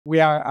We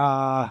are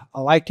a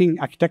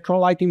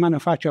architectural lighting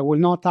manufacturer. I will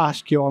not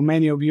ask you how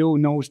many of you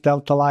knows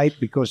Deltalight,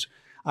 because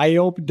I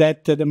hope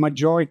that the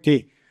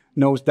majority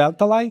knows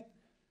Deltalight,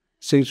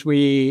 since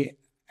we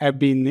have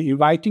been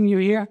inviting you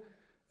here.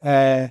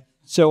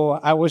 So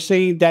I was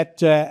saying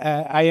that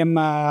I am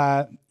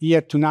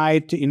here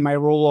tonight in my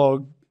role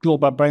of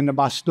Global Brand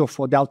Ambassador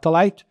for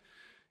Deltalight.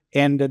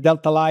 And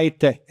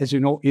Deltalight, as you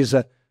know, is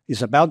a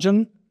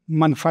Belgian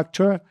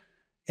manufacturer.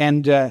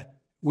 And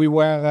we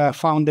were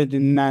founded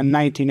in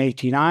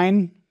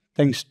 1989,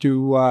 thanks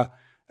to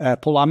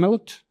Paul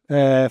Amelot,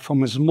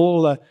 from a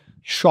small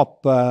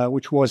shop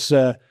which was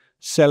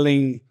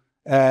selling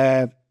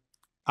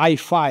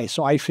hi-fi,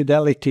 so high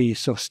fidelity,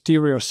 so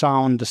stereo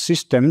sound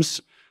systems.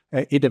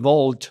 It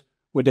evolved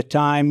with the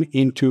time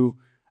into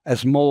a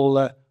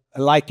small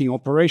lighting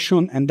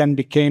operation, and then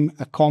became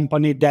a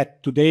company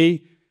that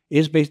today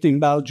is based in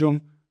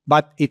Belgium,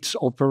 but it's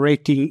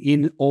operating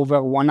in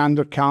over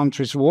 100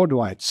 countries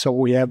worldwide. So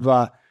we have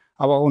our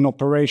own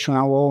operation,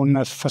 our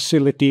own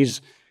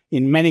facilities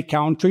in many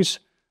countries,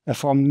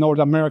 from North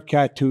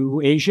America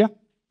to Asia.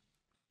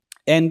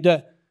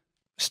 And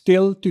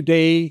still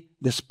today,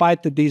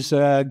 despite this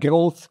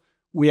growth,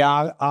 we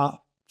are a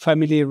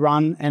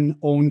family-run and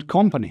owned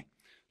company.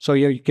 So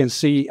here you can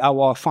see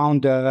our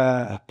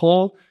founder,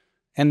 Paul,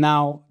 and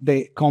now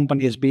the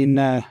company has been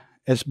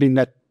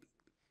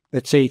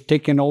let's say,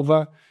 taken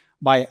over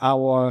by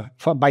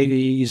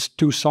his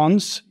two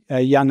sons,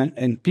 Jan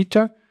and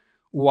Peter,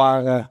 who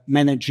are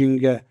managing,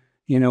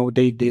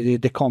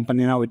 the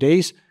company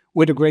nowadays.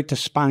 With a great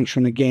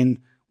expansion, again,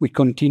 we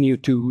continue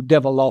to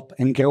develop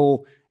and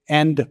grow,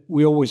 and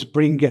we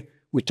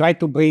try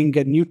to bring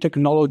a new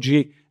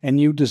technology and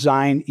new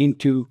design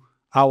into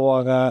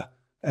our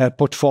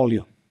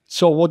portfolio.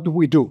 So what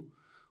do?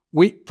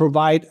 We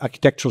provide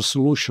architectural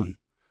solution.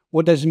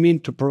 What does it mean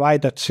to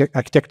provide that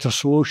architectural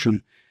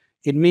solution?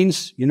 It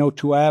means,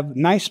 to have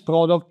nice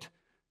product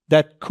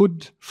that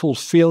could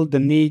fulfill the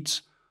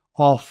needs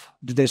of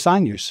the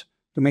designers,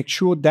 to make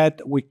sure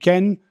that we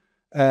can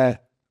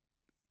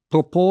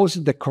propose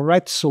the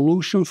correct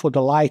solution for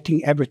the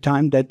lighting every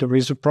time that there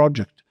is a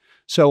project.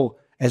 So,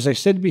 as I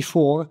said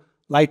before,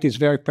 light is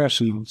very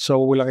personal, so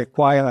will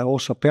require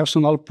also a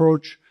personal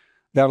approach.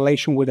 The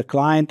relation with the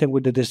client and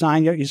with the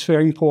designer is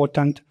very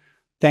important.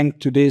 Thanks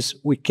to this,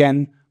 we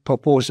can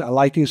propose a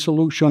lighting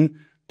solution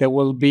that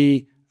will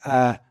be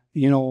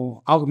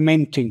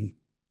augmenting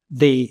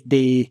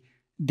the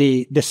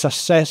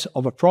success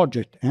of a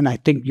project. And I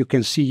think you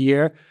can see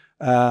here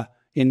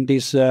in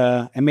this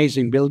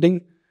amazing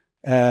building,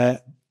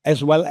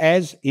 as well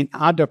as in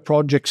other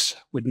projects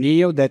with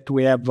NEO that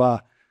we have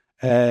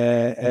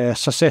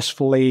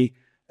successfully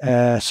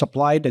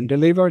supplied and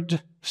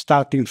delivered,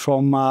 starting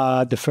from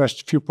the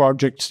first few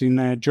projects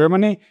in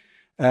Germany,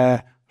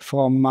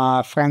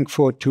 from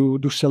Frankfurt to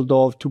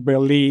Düsseldorf to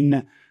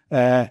Berlin,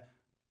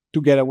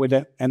 together with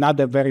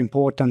another very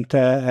important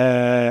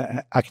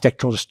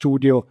architectural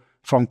studio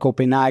from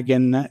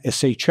Copenhagen,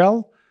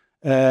 SHL,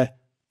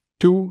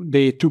 to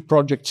the two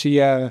projects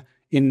here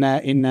in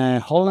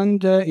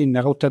Holland, in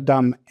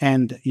Rotterdam,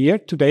 and here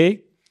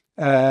today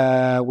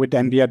with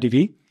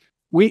MVRDV.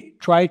 We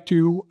try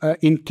to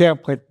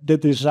interpret the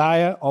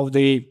desire of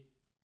the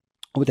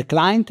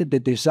client, the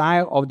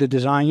desire of the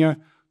designer,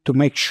 to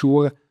make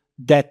sure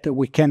that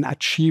we can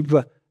achieve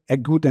a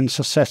good and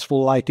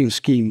successful lighting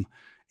scheme.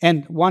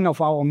 And one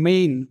of our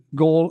main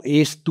goals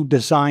is to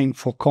design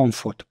for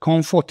comfort.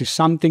 Comfort is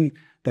something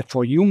that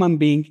for human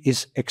being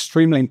is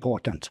extremely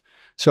important.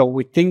 So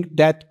we think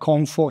that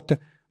comfort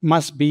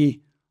must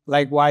be,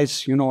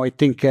 likewise, I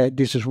think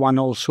this is one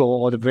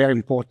also of the very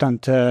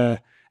important and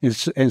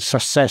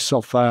success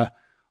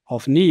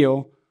of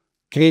NEO,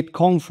 create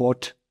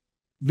comfort,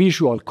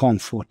 visual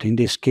comfort in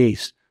this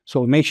case.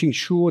 So making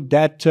sure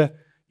that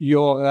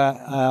your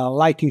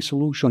lighting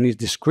solution is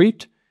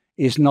discreet,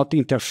 is not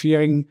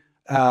interfering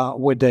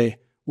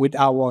with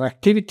our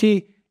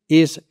activity,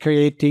 is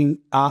creating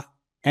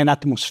an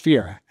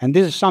atmosphere. And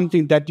this is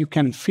something that you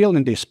can feel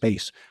in this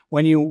space.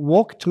 When you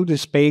walk through the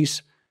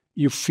space,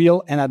 you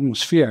feel an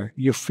atmosphere.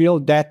 You feel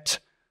that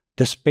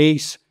the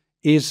space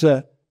is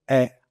a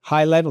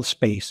high-level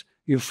space.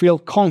 You feel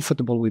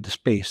comfortable with the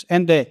space.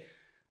 And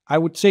I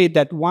would say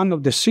that one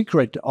of the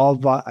secrets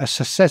of a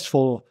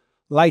successful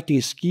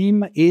lighting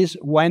scheme is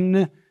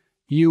when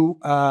you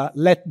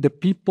let the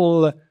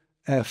people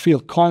feel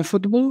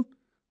comfortable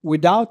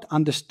without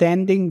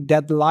understanding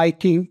that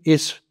lighting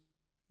is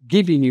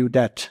giving you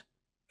that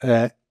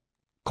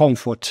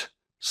comfort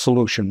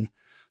solution.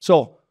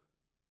 So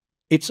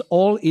it's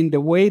all in the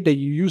way that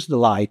you use the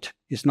light.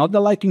 It's not the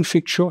lighting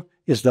fixture,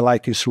 it's the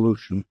lighting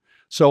solution.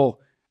 So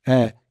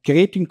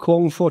creating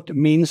comfort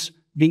means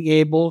being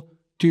able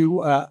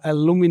to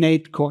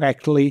illuminate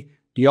correctly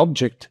the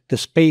object, the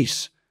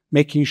space,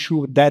 making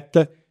sure that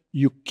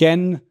you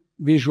can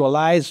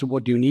visualize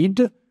what you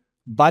need,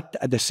 but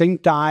at the same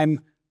time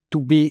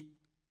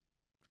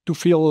to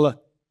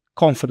feel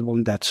comfortable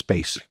in that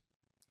space.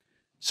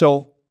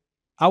 So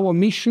our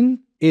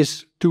mission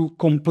is to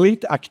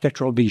complete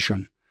architectural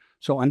vision.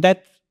 So, and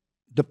that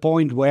the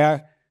point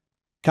where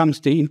comes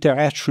the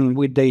interaction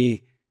with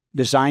the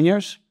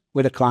designers,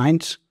 with the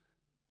clients.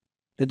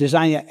 The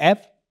designer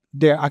have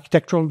their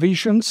architectural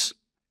visions.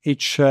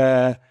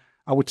 I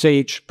would say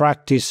each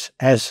practice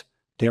has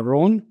their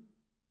own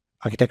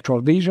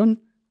architectural vision.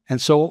 And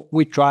so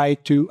we try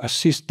to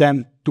assist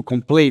them to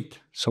complete.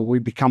 So we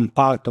become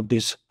part of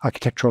this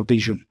architectural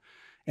vision.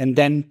 And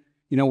then,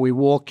 we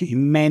work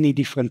in many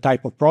different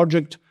type of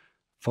projects,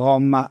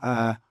 from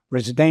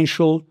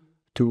residential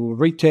to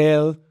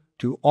retail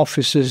to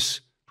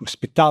offices to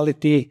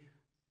hospitality.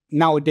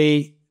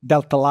 Nowadays,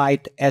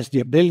 Deltalight has the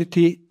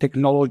ability,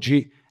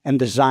 technology, and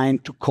design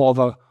to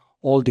cover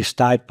all this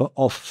type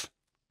of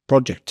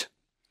project.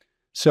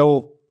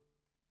 So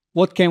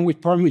what can we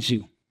promise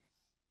you?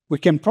 We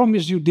can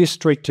promise you these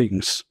three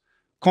things: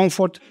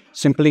 comfort,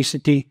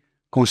 simplicity,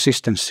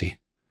 consistency.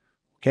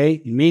 Okay?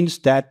 It means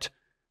that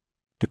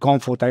the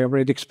comfort I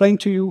already explained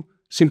to you.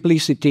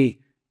 Simplicity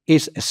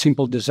is a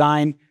simple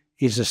design,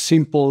 is a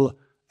simple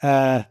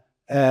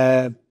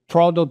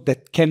product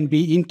that can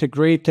be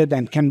integrated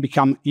and can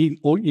become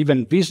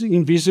even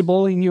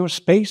invisible in your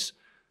space,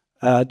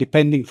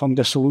 depending from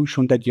the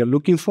solution that you're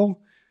looking for.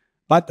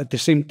 But at the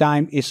same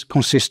time, it's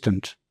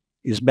consistent.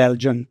 It's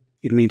Belgian.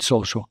 It means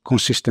also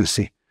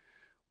consistency.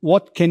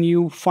 What can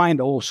you find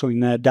also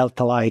in a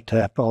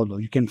Deltalight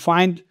product? You can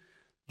find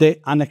the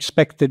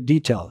unexpected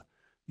detail.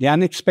 The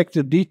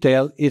unexpected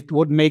detail is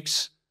what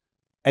makes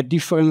a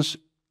difference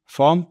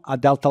from a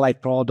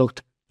Deltalight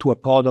product to a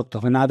product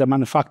of another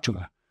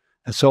manufacturer.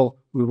 And so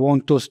we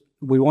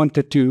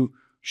wanted to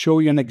show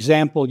you an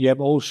example. You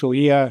have also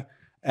here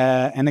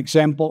an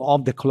example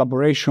of the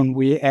collaboration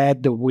we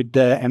had with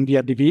the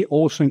MVRDV,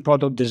 also in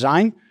product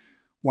design,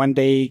 when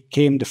they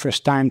came the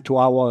first time to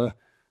our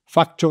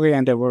factory,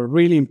 and they were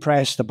really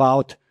impressed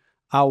about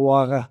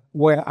our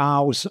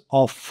warehouse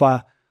of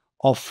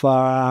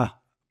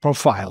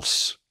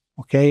profiles.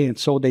 Okay, and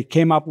so they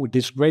came up with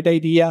this great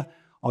idea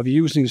of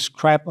using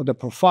scrap of the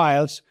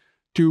profiles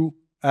to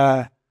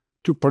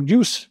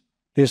produce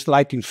this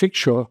lighting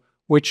fixture,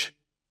 which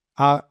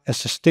are a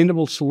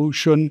sustainable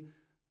solution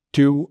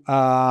to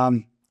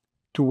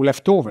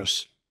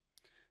leftovers.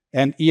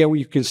 And here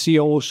you can see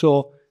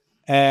also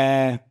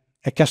a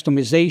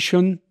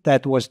customization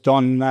that was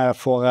done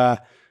for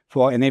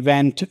an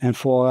event and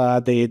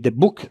for the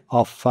book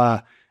of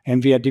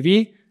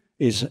MVRDV.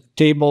 Is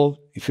table.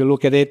 If you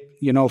look at it,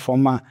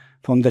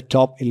 from the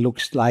top, it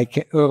looks like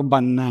an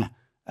urban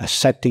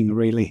setting,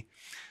 really.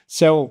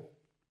 So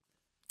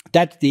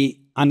that's the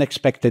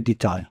unexpected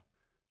detail.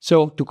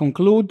 So to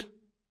conclude,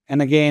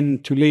 and again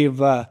to leave,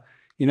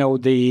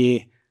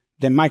 the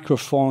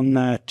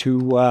microphone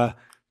to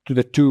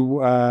the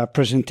two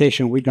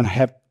presentations we're going to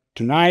have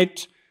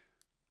tonight.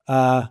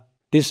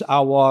 This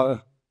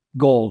our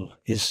goal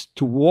is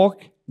to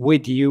work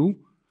with you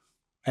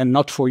and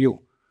not for you,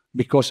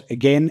 because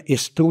again,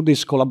 it's through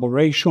this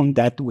collaboration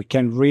that we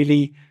can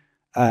really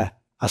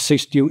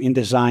assist you in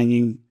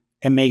designing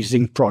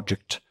amazing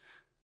project.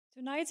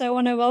 Tonight, I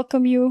want to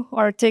welcome you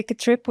or take a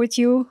trip with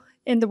you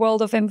in the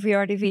world of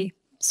MVRDV.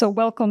 So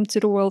welcome to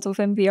the world of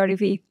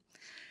MVRDV.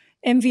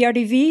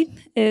 MVRDV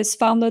is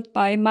founded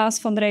by Maas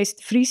van Rijs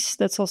de Vries.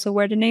 That's also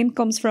where the name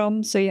comes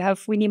from. So you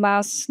have Winnie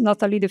Maas,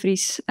 Nathalie de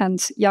Vries, and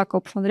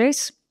Jacob van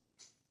Rijs.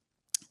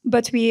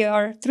 But we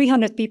are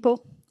 300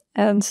 people,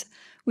 and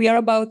we are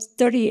about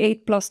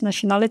 38 plus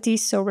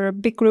nationalities. So we're a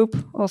big group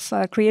of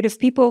creative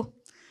people.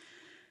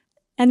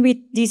 And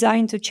we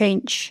design to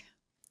change.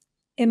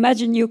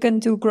 Imagine you can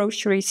do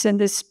groceries in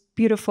this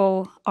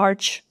beautiful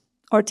arch,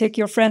 or take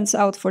your friends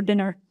out for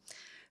dinner.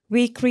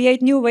 We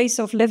create new ways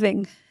of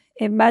living.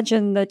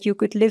 Imagine that you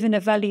could live in a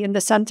valley in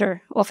the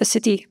center of a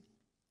city.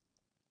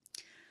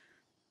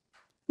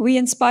 We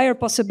inspire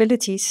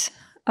possibilities.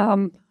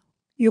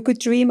 You could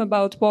dream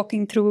about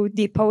walking through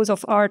depots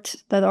of art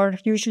that are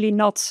usually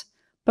not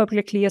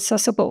publicly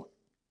accessible.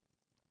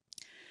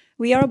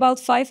 We are about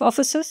 5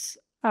 offices.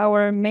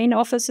 Our main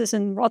office is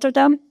in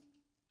Rotterdam,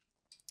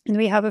 and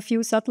we have a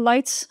few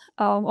satellites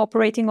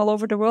operating all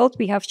over the world.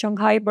 We have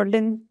Shanghai,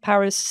 Berlin,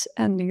 Paris,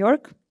 and New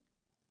York.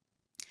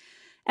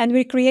 And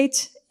we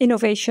create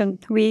innovation.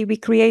 We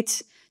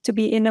create to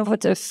be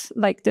innovative,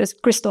 like the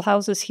crystal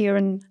houses here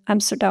in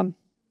Amsterdam.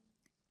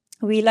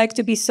 We like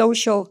to be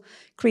social,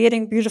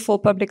 creating beautiful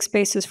public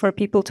spaces for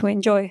people to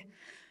enjoy.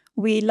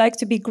 We like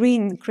to be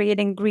green,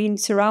 creating green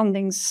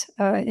surroundings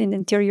in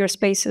interior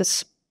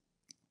spaces.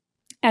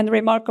 And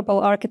remarkable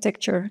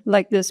architecture,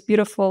 like this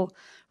beautiful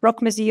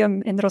rock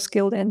museum in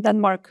Roskilde in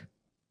Denmark.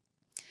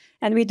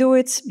 And we do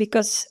it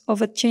because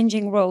of a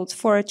changing world,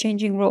 for a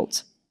changing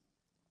world.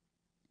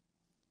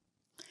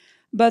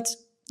 But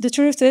the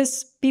truth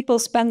is, people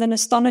spend an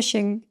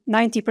astonishing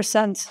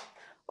 90%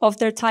 of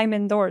their time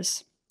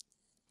indoors.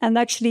 And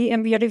actually,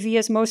 MVRDV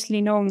is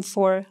mostly known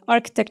for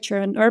architecture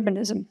and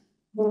urbanism.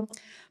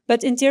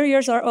 But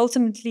interiors are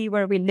ultimately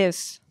where we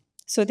live.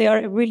 So they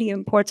are really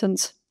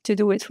important to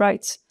do it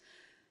right.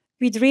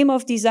 We dream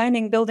of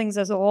designing buildings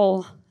as a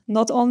whole,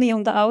 not only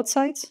on the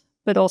outside,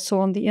 but also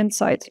on the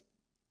inside.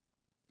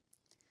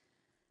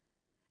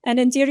 And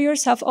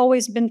interiors have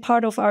always been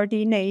part of our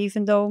DNA,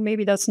 even though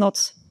maybe that's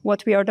not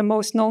what we are the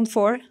most known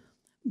for.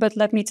 But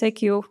let me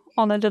take you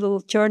on a little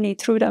journey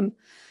through them.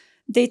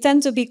 They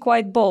tend to be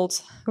quite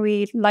bold.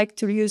 We like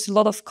to use a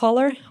lot of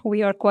color.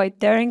 We are quite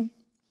daring.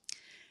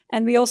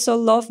 And we also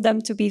love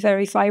them to be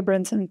very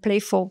vibrant and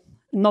playful,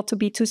 not to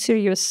be too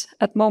serious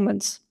at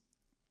moments.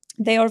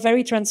 They are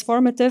very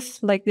transformative,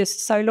 like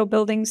these silo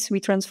buildings we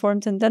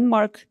transformed in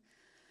Denmark.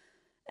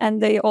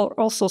 And they are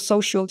also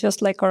social,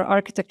 just like our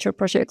architecture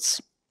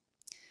projects.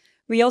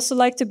 We also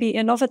like to be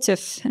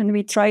innovative, and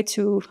we try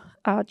to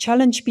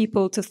challenge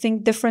people to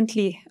think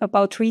differently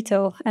about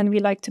retail, and we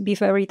like to be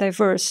very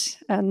diverse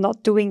and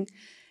not doing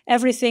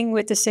everything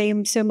with the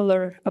same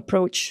similar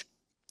approach.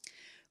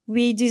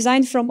 We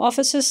design from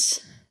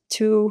offices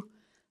to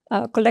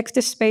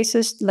collective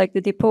spaces like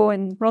the depot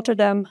in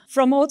Rotterdam,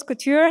 from haute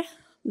couture,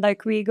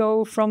 like we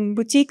go from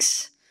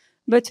boutiques,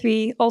 but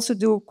we also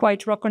do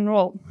quite rock and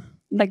roll,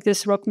 like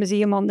this rock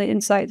museum on the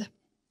inside.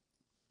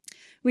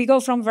 We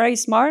go from very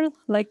smart,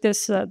 like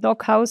this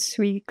dog house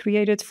we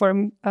created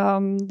for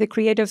the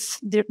creative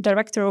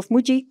director of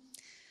Muji.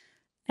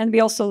 And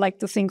we also like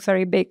to think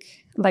very big,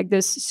 like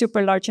this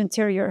super large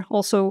interior.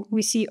 Also,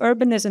 we see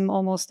urbanism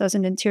almost as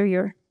an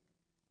interior.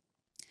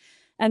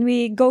 And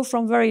we go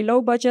from very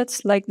low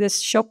budgets, like this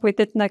shop we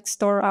did next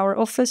door our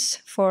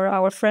office for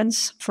our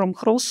friends from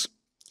Gros,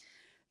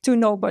 to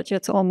no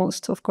budget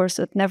almost. Of course,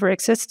 it never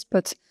exists,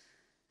 but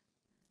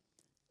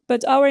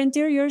our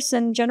interiors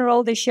in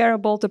general, they share a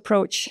bold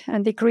approach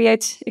and they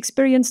create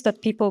experience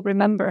that people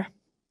remember.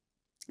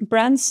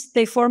 Brands,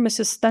 they form a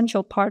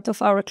substantial part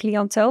of our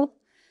clientele.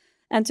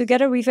 And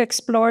together we've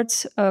explored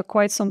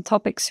quite some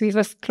topics.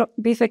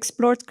 We've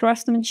explored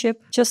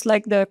craftsmanship, just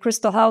like the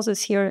crystal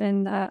houses here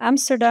in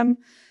Amsterdam.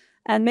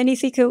 And many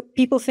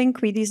people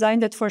think we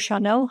designed it for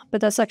Chanel,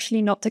 but that's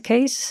actually not the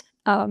case.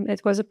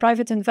 It was a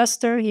private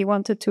investor. He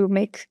wanted to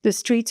make the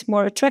street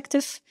more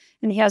attractive.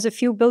 And he has a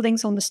few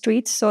buildings on the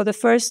street. So the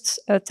first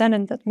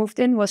tenant that moved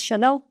in was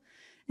Chanel.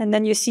 And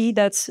then you see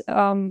that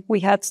we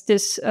had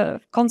this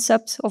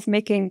concept of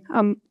making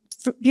a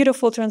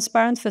beautiful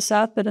transparent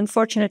facade, but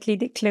unfortunately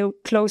they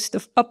closed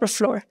the upper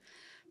floor.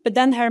 But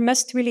then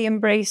Hermès really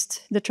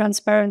embraced the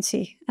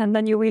transparency. And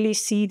then you really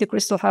see the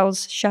crystal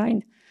house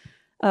shine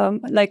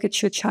like it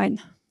should shine.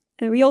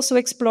 And we also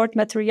explored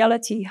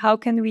materiality. How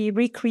can we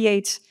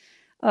recreate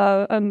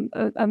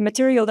a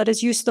material that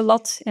is used a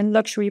lot in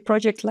luxury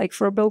projects like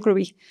for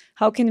Bulgari?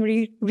 How can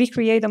we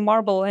recreate a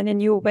marble in a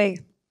new way?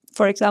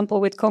 For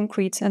example, with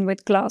concrete and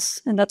with glass.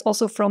 And that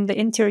also from the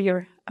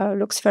interior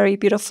looks very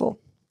beautiful.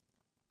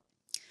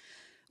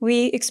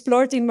 We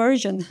explored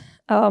immersion.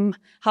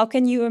 How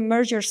can you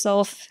immerse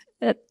yourself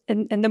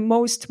in the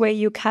most way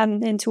you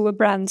can into a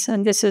brand?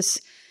 And this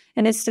is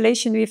an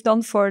installation we've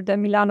done for the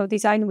Milano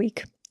Design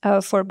Week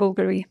for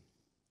Bulgari.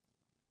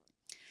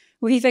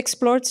 We've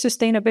explored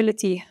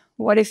sustainability.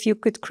 What if you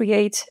could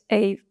create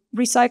a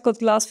recycled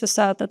glass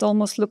facade that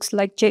almost looks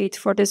like jade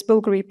for this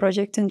Bulgari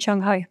project in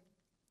Shanghai?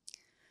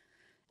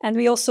 And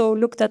we also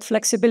looked at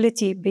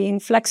flexibility, being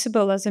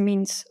flexible as a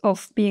means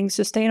of being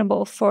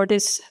sustainable for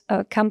this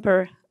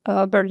camper,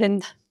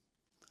 Berlin.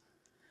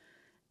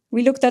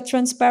 We looked at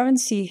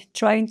transparency,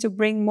 trying to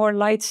bring more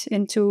light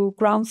into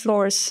ground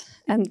floors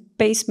and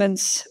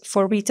basements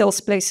for retail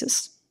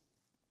spaces.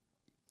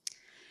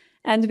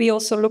 And we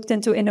also looked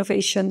into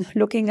innovation,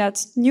 looking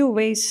at new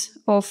ways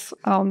of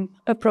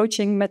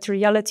approaching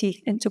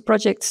materiality into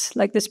projects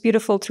like this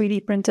beautiful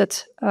 3D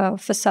printed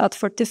facade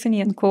for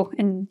Tiffany & Co.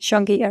 in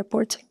Changi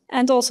Airport.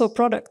 And also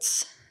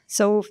products.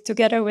 So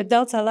together with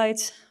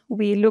Deltalight,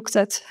 we looked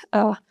at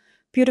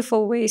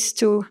beautiful ways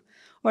to,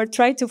 or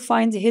try to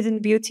find hidden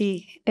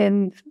beauty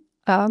in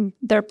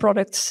their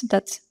products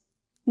that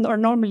are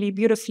normally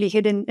beautifully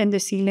hidden in the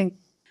ceiling.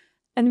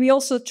 And we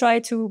also try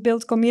to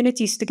build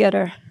communities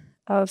together.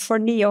 For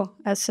Neo,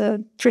 as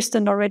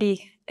Tristan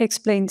already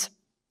explained.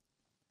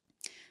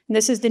 And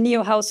this is the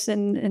Neo house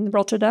in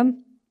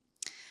Rotterdam,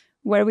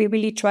 where we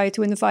really try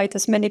to invite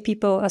as many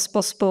people as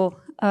possible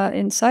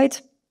inside.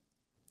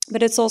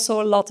 But it's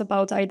also a lot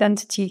about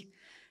identity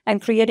and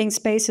creating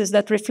spaces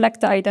that reflect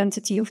the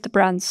identity of the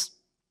brands,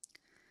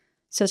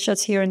 such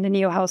as here in the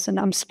Neo house in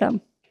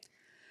Amsterdam.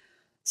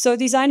 So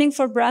designing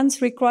for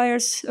brands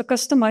requires a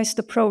customized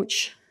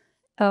approach.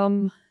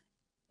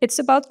 It's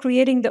about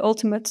creating the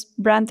ultimate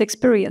brand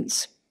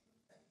experience,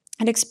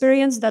 an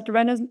experience that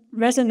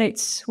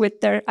resonates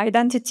with their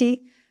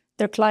identity,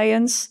 their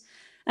clients,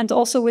 and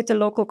also with the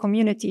local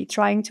community,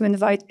 trying to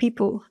invite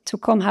people to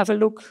come have a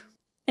look.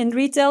 In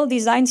retail,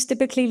 designs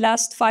typically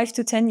last 5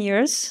 to 10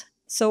 years,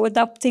 so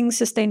adapting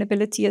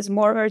sustainability is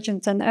more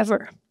urgent than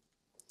ever.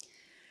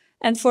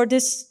 And for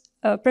this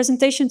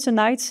presentation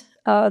tonight,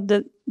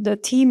 the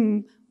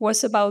theme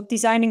was about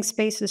designing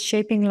spaces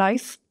shaping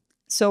life.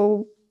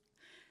 So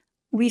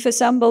we've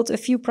assembled a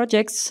few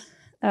projects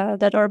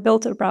that are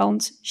built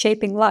around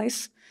shaping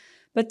life,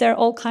 but they're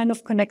all kind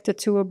of connected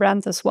to a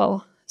brand as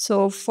well.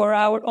 So for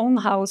our own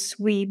house,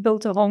 we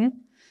built a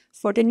home.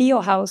 For the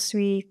Neo house,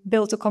 we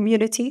built a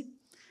community.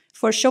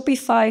 For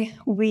Shopify,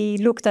 we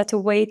looked at a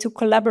way to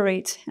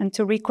collaborate and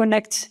to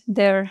reconnect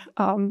their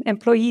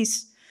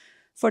employees.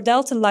 For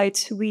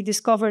Deltalight, we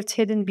discovered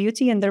hidden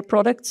beauty in their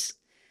products.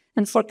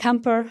 And for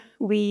Camper,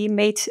 we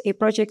made a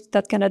project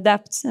that can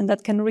adapt and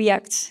that can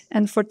react.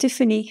 And for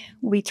Tiffany,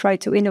 we try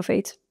to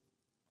innovate.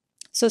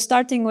 So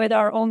starting with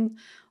our own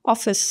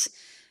office,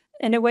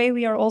 in a way,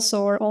 we are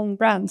also our own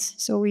brand.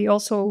 So we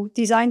also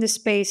designed a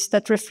space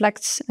that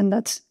reflects and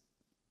that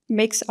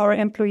makes our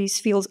employees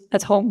feel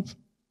at home.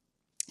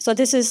 So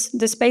this is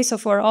the space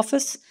of our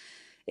office.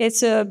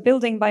 It's a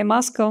building by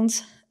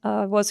Maaskant.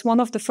 Was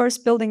one of the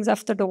first buildings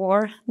after the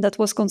war that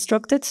was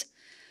constructed.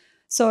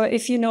 So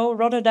if you know,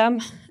 Rotterdam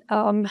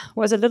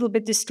was a little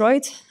bit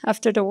destroyed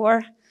after the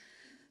war.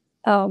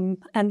 And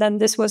then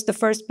this was the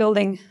first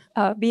building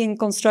being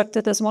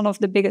constructed as one of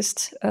the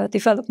biggest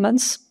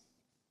developments.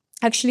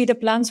 Actually, the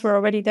plans were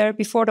already there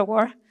before the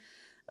war,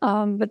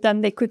 but then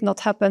they could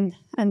not happen.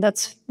 And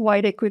that's why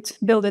they could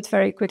build it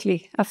very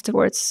quickly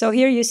afterwards. So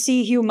here you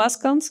see Hugh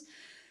Maaskant.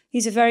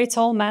 He's a very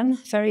tall man,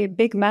 very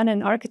big man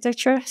in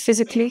architecture,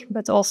 physically,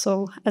 but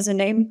also as a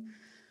name.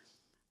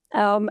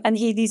 And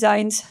he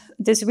designed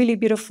this really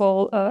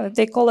beautiful,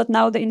 they call it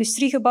now the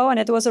Industriegebouw, and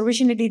it was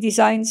originally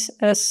designed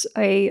as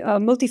a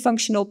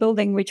multifunctional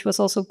building, which was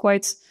also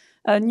quite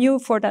new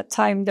for that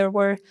time. There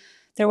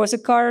was a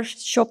car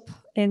shop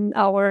in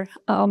our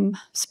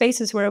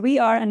spaces where we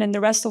are, and in the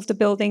rest of the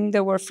building,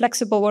 there were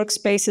flexible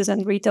workspaces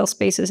and retail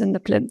spaces in the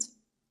plinth.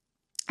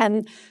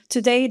 And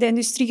today, the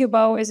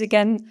Industriegebouw is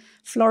again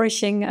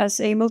flourishing as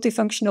a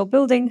multifunctional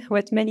building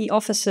with many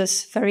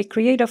offices, very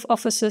creative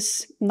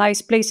offices, nice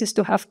places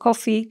to have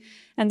coffee.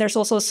 And there's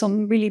also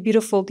some really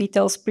beautiful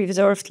details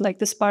preserved, like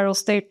the spiral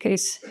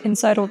staircase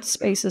inside all the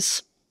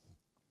spaces.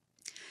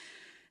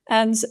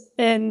 And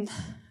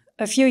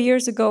a few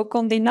years ago,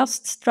 Condé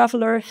Nast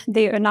Traveler,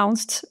 they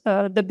announced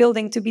the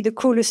building to be the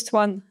coolest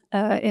one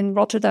in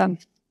Rotterdam.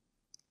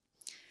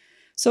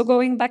 So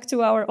going back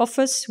to our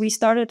office, we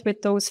started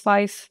with those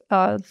 5,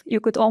 you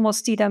could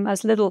almost see them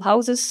as little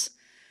houses.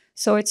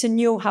 So it's a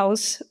new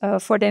house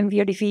for the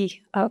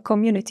MVRDV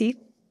community.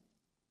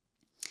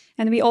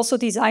 And we also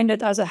designed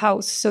it as a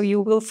house. So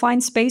you will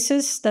find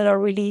spaces that are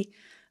really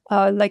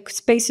like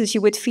spaces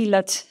you would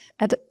feel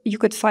you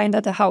could find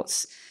at a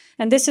house.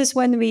 And this is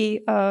when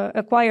we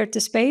acquired the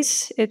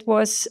space. It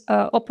was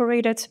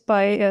operated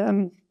by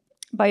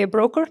a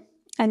broker.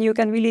 And you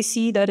can really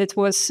see that it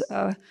was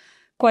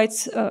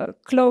quite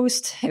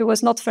closed. It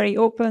was not very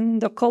open.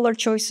 The color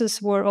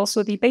choices were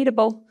also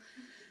debatable.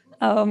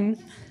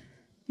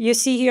 You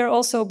see here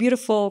also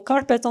beautiful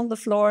carpet on the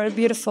floor,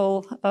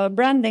 beautiful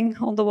branding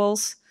on the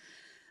walls.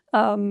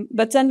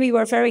 But then we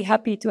were very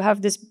happy to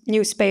have this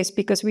new space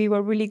because we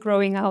were really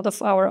growing out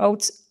of our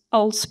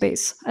old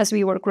space as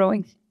we were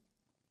growing.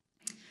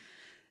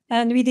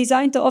 And we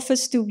designed the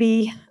office to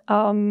be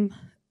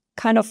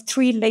kind of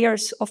 3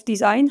 layers of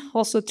design,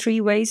 also 3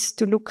 ways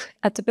to look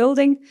at the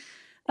building.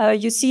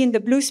 You see in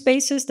the blue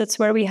spaces, that's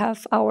where we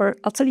have our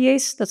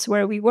ateliers, that's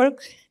where we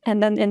work.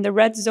 And then in the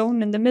red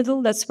zone in the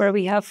middle, that's where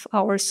we have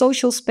our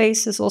social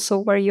spaces, also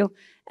where you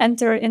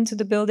enter into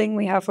the building.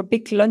 We have a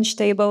big lunch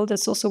table,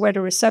 that's also where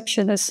the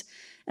reception is.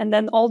 And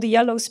then all the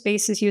yellow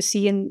spaces you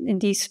see in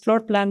these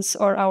floor plans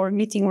are our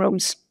meeting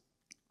rooms.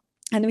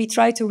 And we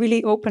try to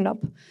really open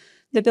up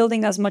the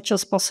building as much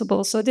as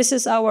possible. So this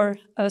is our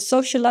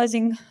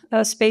socializing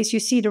space. You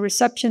see the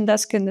reception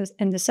desk in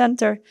the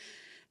center.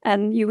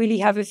 And you really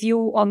have a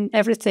view on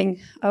everything.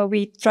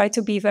 We try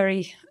to be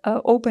very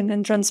open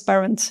and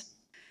transparent.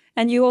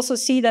 And you also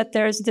see that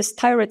there's this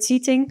turret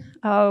seating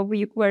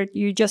where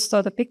you just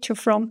saw the picture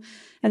from.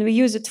 And we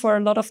use it for a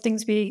lot of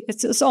things.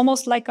 It's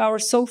almost like our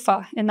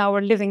sofa in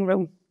our living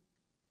room.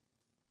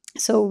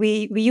 So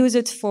we use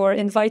it for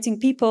inviting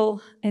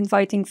people,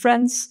 inviting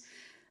friends,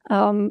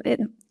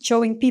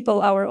 showing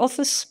people our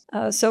office.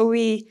 So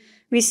we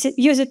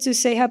use it to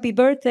say happy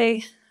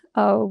birthday.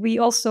 We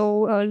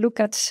also look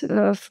at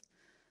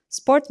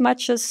sport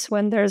matches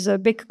when there's a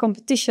big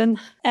competition.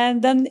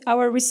 And then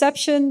our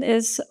reception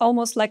is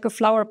almost like a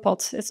flower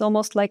pot. It's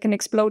almost like an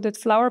exploded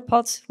flower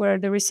pot where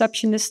the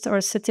receptionists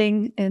are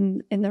sitting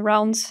in a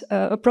round,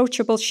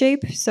 approachable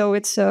shape. So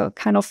it's a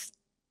kind of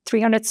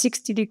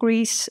 360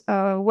 degrees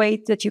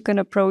way that you can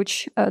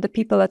approach the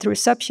people at the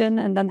reception.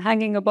 And then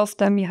hanging above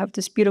them, you have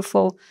this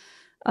beautiful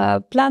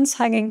plants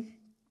hanging.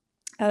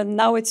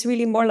 Now it's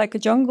really more like a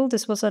jungle.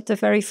 This was at the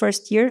very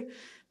first year.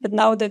 But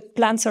now the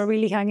plants are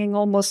really hanging,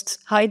 almost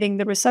hiding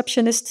the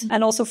receptionist.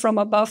 And also from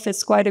above,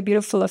 it's quite a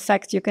beautiful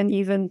effect. You can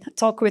even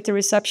talk with the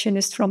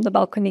receptionist from the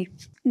balcony.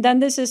 Then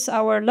this is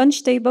our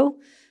lunch table.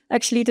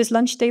 Actually, this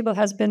lunch table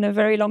has been a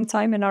very long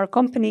time in our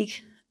company.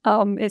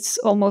 It's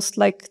almost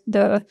like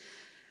the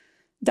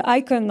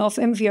icon of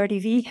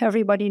MVRDV.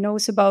 Everybody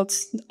knows about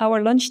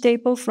our lunch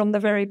table from the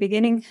very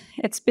beginning.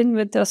 It's been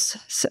with us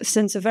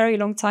since a very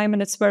long time,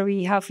 and it's where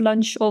we have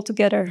lunch all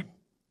together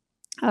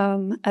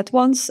at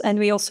once. And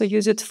we also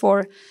use it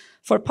for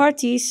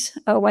parties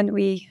when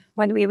we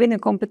win a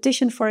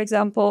competition, for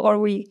example, or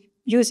we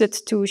use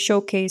it to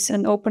showcase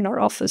and open our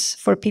office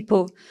for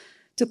people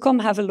to come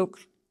have a look.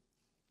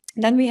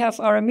 Then we have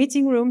our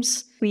meeting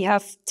rooms. We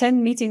have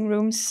 10 meeting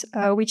rooms,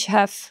 which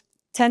have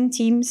 10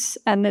 teams,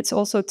 and it's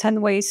also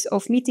 10 ways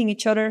of meeting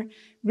each other.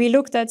 We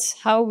looked at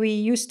how we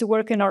used to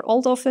work in our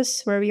old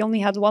office, where we only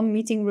had one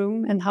meeting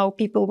room, and how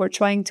people were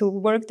trying to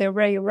work their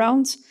way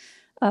around,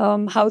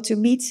 how to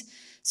meet.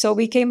 So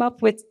we came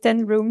up with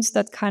 10 rooms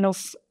that kind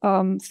of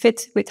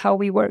fit with how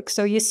we work.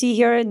 So you see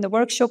here in the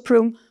workshop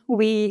room,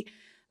 we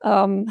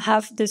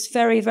have this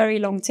very, very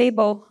long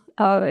table.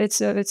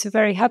 It's a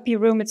very happy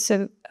room. It's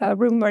a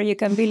room where you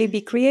can really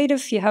be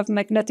creative. You have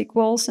magnetic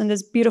walls and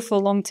this beautiful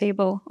long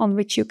table on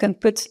which you can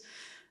put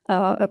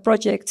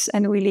projects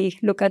and really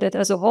look at it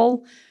as a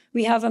whole.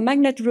 We have a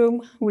magnet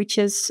room, which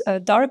is a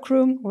dark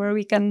room where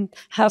we can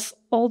have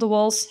all the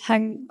walls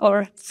hang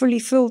or fully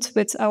filled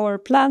with our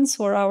plans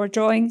or our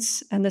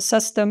drawings and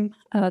assess them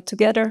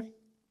together.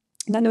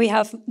 Then we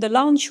have the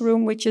lounge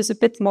room, which is a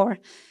bit more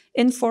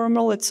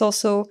informal. It's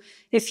also,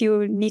 if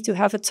you need to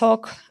have a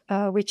talk,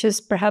 which is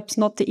perhaps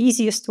not the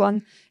easiest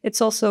one, it's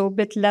also a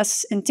bit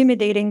less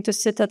intimidating to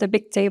sit at a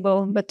big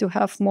table, but to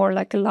have more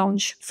like a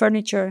lounge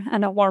furniture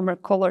and a warmer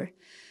color.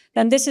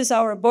 Then this is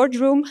our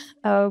boardroom.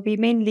 We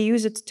mainly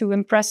use it to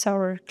impress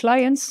our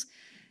clients.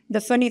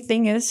 The funny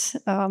thing is,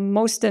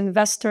 most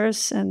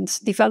investors and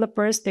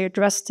developers, they're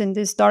dressed in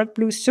these dark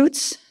blue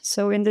suits.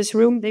 So in this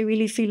room, they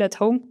really feel at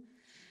home.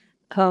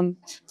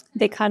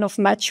 They kind of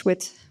match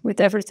with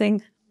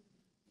everything.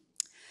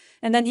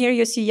 And then here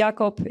you see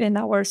Jakob in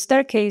our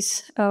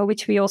staircase,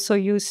 which we also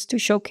use to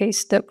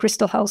showcase the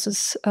Crystal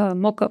Houses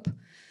mock-up.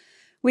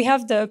 We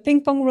have the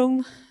ping pong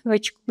room,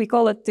 which we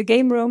call it the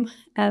game room.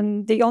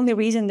 And the only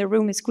reason the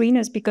room is green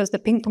is because the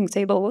ping pong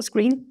table was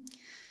green.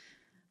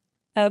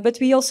 But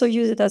we also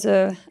use it as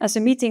a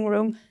meeting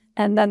room.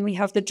 And then we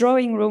have the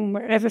drawing room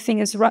where everything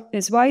is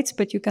white,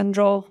 but you can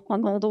draw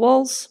on all the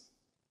walls.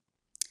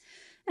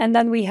 And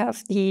then we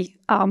have the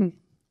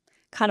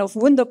kind of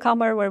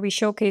Wunderkammer where we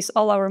showcase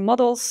all our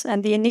models.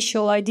 And the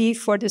initial idea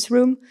for this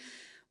room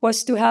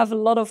was to have a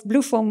lot of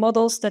blue foam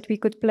models that we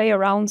could play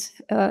around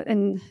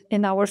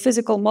in our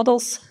physical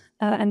models.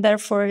 And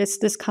therefore, it's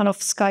this kind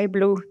of sky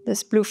blue,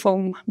 this blue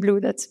foam blue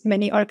that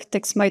many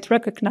architects might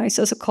recognize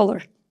as a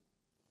color.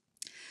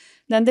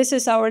 Then this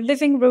is our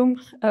living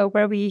room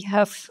where we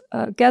have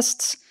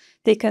guests.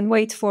 They can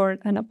wait for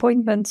an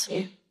appointment.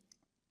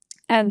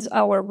 And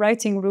our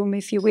writing room,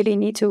 if you really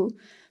need to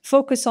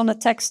focus on a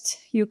text,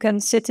 you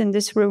can sit in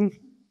this room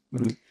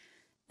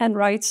and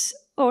write.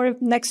 Or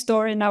next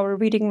door in our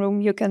reading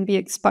room, you can be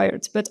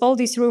inspired. But all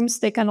these rooms,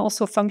 they can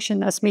also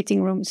function as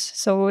meeting rooms.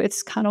 So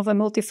it's kind of a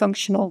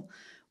multifunctional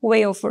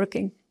way of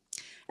working.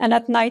 And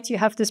at night, you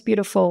have this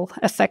beautiful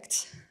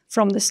effect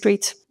from the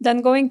street.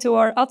 Then going to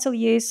our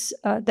ateliers,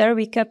 there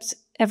we kept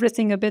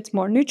everything a bit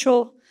more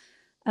neutral.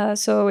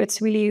 So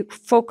it's really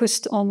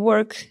focused on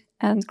work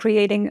and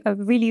creating a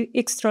really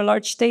extra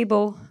large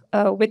table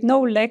with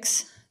no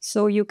legs.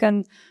 So you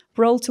can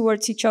roll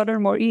towards each other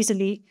more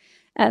easily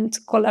and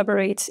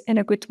collaborate in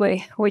a good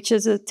way, which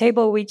is a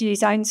table we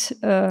designed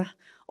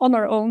on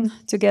our own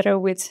together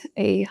with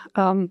a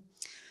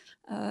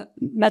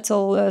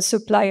metal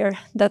supplier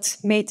that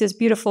made this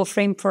beautiful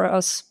frame for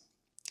us.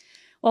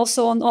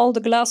 Also on all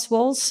the glass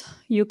walls,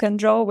 you can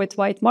draw with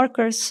white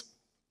markers.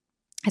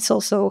 It's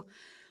also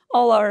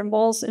all our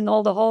walls in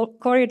all the hall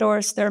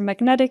corridors, they're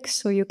magnetic,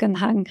 so you can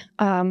hang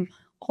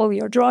all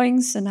your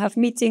drawings and have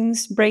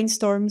meetings,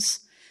 brainstorms,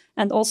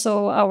 and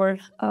also our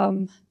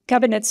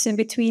cabinets in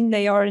between,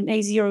 they are in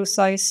A0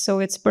 size, so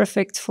it's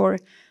perfect for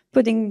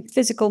putting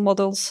physical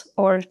models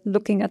or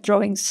looking at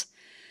drawings.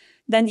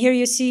 Then here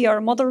you see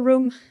our model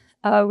room,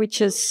 which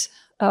is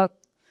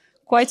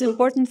quite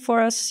important for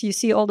us. You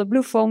see all the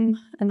blue foam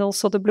and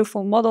also the blue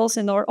foam models.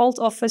 In our old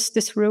office,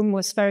 this room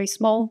was very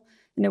small,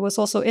 and it was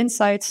also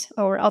inside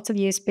our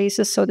atelier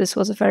spaces, so this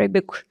was a very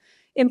big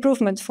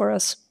improvement for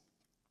us.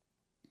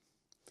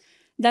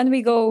 Then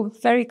we go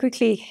very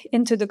quickly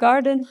into the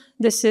garden.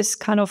 This is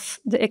kind of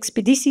the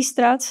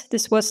Expeditiestraat.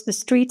 This was the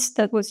street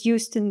that was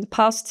used in the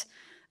past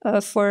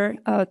for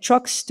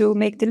trucks to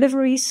make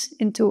deliveries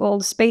into all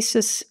the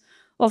spaces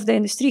of the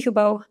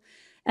Industriegebouw.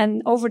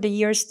 And over the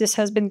years, this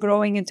has been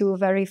growing into a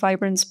very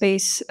vibrant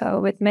space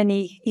with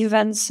many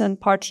events and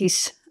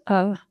parties,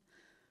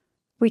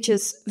 which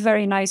is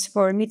very nice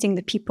for meeting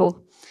the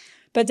people.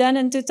 But then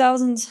in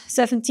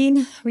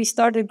 2017, we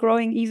started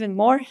growing even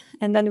more,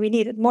 and then we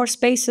needed more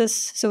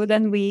spaces. So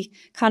then we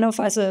kind of,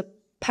 as a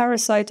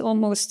parasite,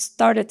 almost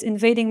started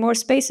invading more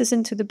spaces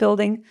into the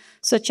building,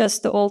 such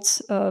as the old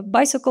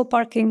bicycle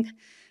parking,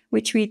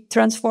 which we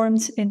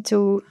transformed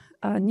into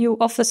new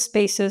office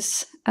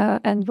spaces,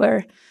 and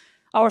where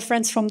our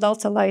friends from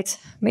Deltalight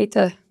made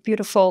a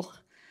beautiful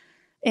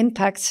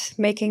impact,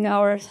 making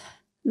our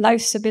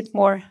lives a bit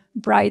more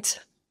bright.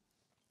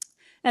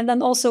 And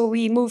then also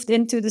we moved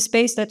into the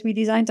space that we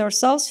designed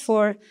ourselves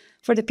for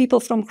the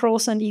people from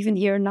Kroos, and even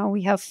here now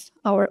we have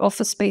our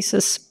office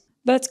spaces.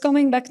 But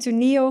coming back to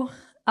Neo,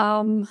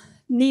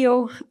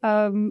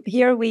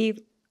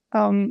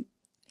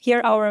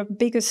 here our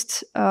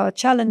biggest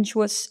challenge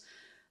was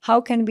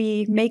how can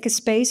we make a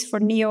space for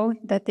NEO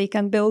that they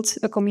can build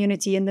a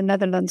community in the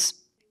Netherlands.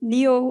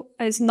 NEO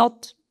is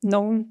not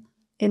known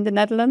in the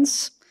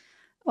Netherlands,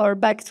 or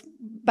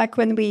back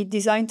when we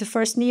designed the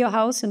first NEO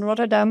house in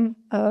Rotterdam,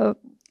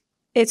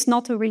 it's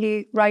not a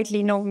really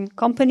widely known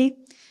company.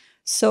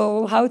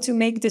 So how to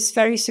make this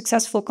very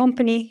successful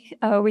company,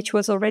 which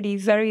was already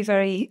very,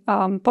 very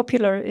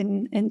popular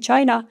in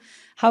China,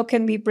 how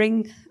can we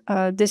bring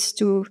this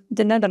to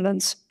the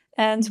Netherlands?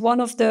 And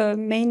one of the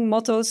main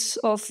mottos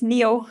of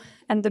NEO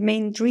and the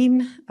main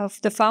dream of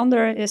the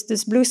founder is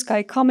this blue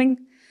sky coming,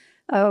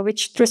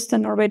 which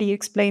Tristan already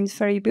explained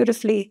very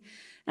beautifully,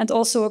 and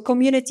also a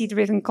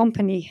community-driven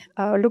company,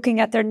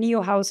 looking at their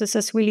NEO houses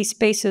as really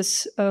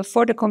spaces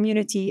for the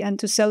community and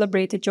to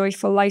celebrate a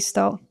joyful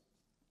lifestyle.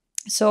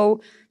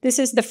 So this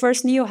is the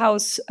first NEO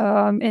house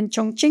in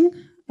Chongqing,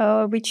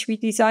 which we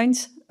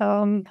designed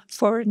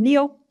for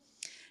NEO.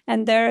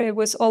 And there it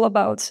was all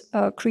about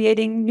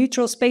creating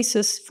neutral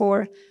spaces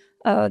for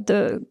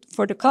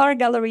the car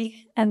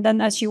gallery. And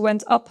then as you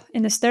went up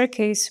in a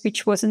staircase,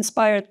 which was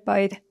inspired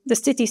by the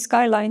city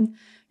skyline,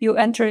 you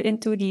enter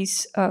into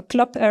these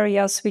club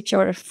areas, which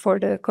are for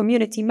the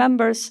community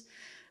members,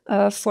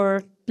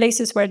 for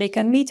places where they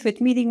can meet,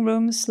 with meeting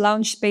rooms,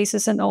 lounge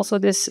spaces, and also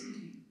this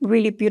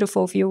really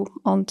beautiful view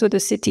onto the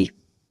city.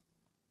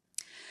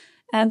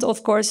 And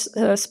of course,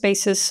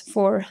 spaces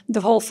for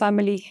the whole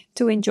family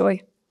to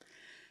enjoy.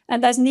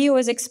 And as NEO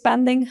is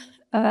expanding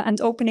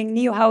and opening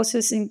NEO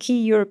houses in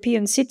key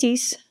European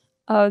cities,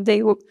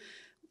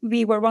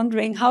 we were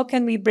wondering, how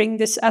can we bring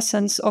this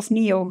essence of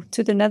NEO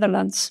to the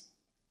Netherlands?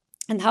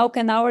 And how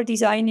can our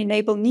design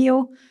enable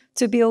NEO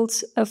to build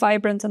a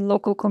vibrant and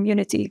local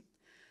community?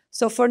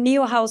 So for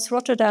NEO House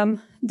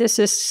Rotterdam, this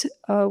is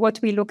what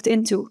we looked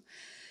into.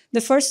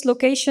 The first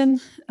location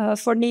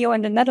for NEO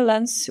in the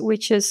Netherlands,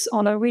 which is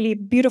on a really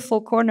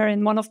beautiful corner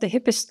in one of the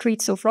hippest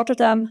streets of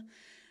Rotterdam.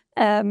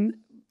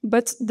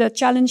 But the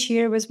challenge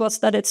here was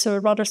that it's a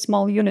rather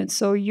small unit.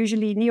 So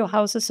usually NEO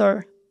houses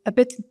are a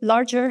bit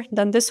larger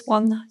than this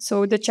one.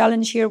 So the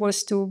challenge here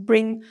was to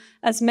bring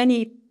as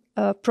many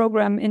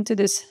program into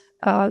this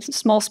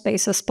small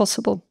space as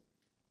possible.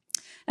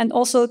 And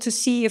also to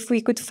see if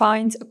we could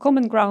find a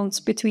common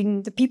ground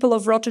between the people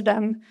of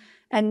Rotterdam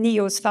and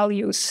NEO's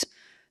values.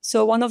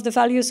 So one of the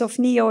values of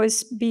NEO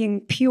is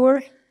being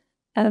pure.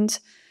 And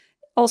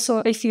also,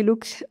 if you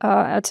look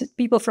at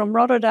people from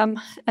Rotterdam,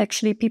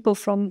 actually people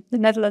from the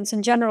Netherlands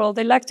in general,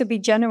 they like to be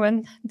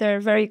genuine. They're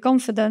very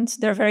confident,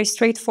 they're very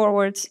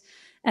straightforward,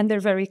 and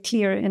they're very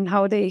clear in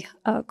how they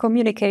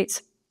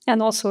communicate,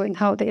 and also in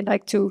how they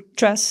like to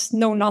dress,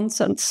 no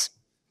nonsense.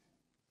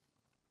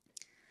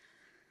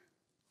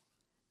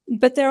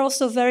 But they're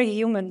also very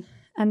human,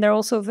 and they're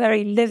also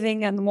very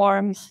living and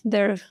warm.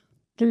 They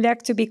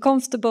like to be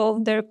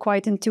comfortable, they're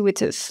quite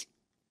intuitive.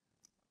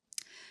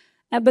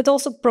 But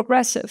also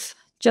progressive.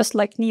 Just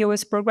like NEO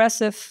is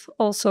progressive,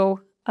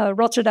 also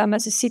Rotterdam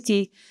as a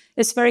city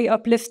is very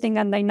uplifting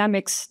and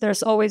dynamic.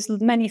 There's always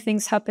many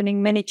things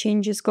happening, many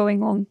changes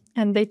going on.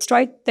 And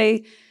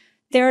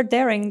they're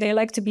daring, they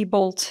like to be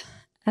bold,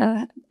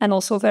 and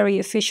also very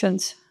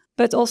efficient,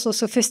 but also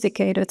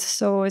sophisticated.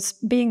 So it's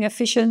being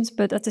efficient,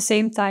 but at the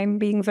same time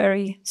being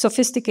very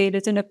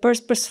sophisticated in a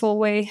purposeful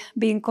way,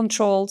 being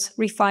controlled,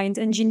 refined,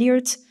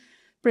 engineered,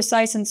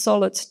 precise and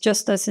solid,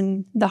 just as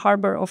in the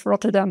harbor of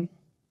Rotterdam.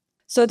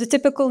 So the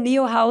typical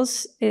NEO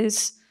house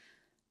is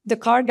the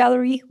car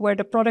gallery, where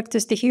the product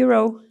is the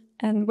hero,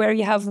 and where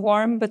you have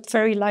warm but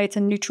very light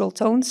and neutral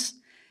tones.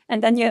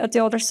 And then at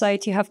the other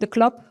side, you have the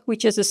club,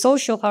 which is a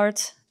social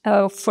heart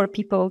for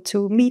people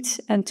to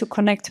meet and to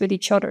connect with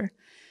each other.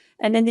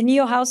 And in the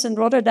NEO house in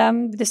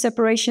Rotterdam, the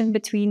separation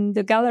between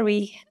the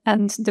gallery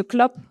and the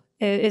club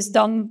is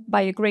done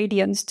by a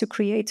gradient to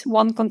create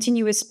one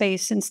continuous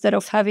space instead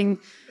of having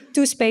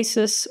two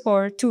spaces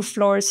or two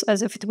floors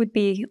as if it would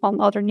be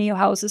on other NEO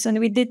houses. And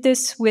we did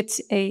this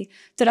with a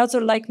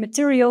terrazzo-like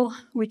material,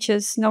 which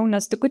is known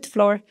as the good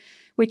floor,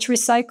 which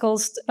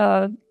recycles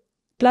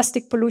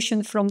plastic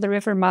pollution from the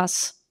river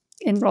Maas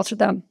in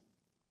Rotterdam.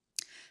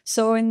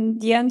 So in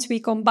the end, we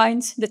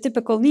combined the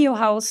typical NEO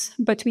house,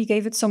 but we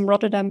gave it some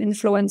Rotterdam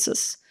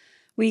influences.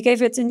 We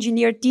gave it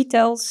engineered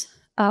details,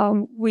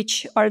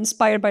 which are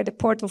inspired by the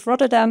port of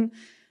Rotterdam,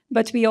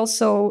 but we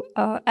also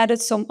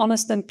added some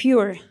honest and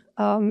pure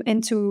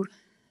into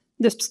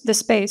the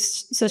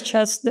space, such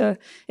as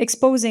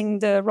exposing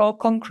the raw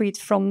concrete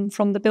from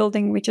the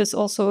building, which is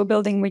also a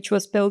building which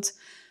was built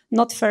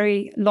not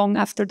very long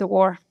after the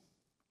war.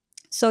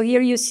 So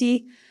here you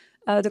see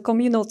the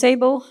communal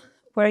table,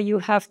 where you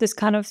have this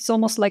kind of, it's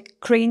almost like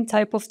crane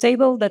type of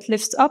table that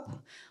lifts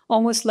up,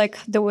 almost like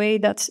the way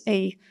that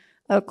a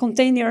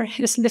container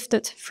is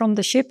lifted from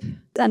the ship.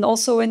 And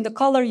also in the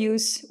color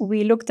use,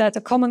 we looked at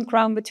a common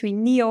ground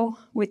between NEO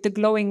with the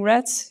glowing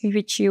red,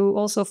 which you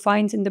also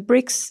find in the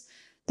bricks,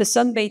 the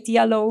sunbathed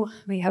yellow,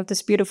 we have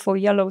this beautiful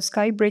yellow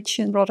sky bridge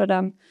in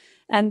Rotterdam,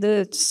 and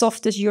the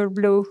soft azure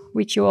blue,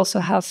 which you also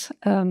have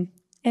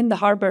in the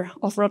harbor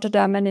of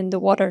Rotterdam and in the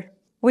water,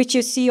 which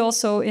you see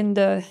also in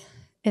the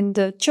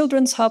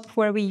children's hub,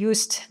 where we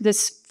used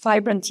this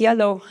vibrant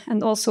yellow,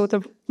 and also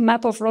the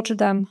map of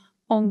Rotterdam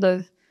on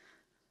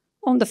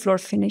the floor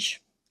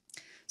finish.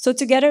 So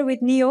together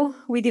with NEO,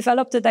 we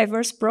developed a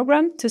diverse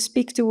program to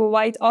speak to a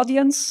wide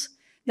audience.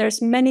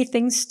 There's many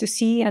things to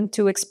see and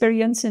to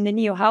experience in the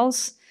NEO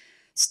house,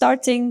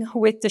 starting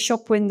with the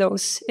shop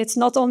windows. It's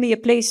not only a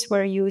place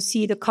where you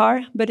see the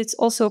car, but it's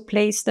also a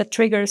place that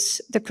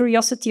triggers the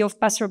curiosity of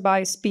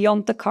passerbys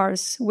beyond the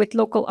cars with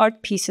local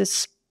art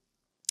pieces.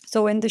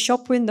 So in the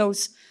shop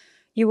windows,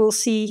 you will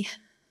see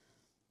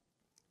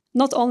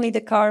not only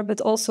the car,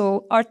 but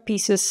also art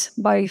pieces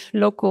by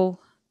local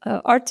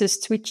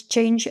artists, which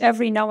change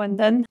every now and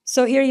then.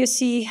 So here you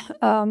see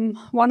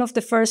one of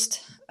the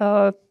first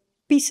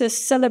pieces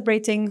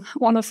celebrating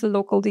one of the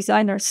local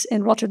designers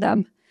in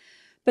Rotterdam.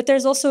 But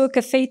there's also a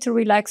cafe to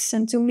relax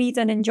and to meet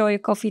and enjoy a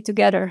coffee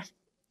together.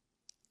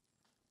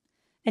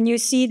 And you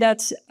see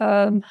that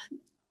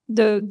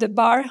the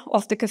bar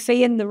of the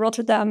cafe in the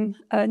Rotterdam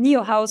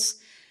NEO house,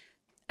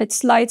 it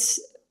slides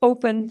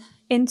open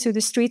into the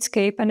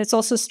streetscape, and it's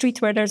also a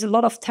street where there's a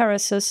lot of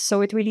terraces,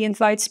 so it really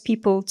invites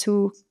people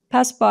to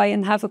pass by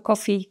and have a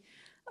coffee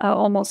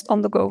almost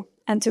on the go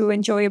and to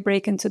enjoy a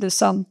break into the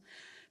sun.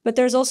 But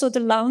there's also the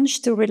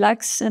lounge to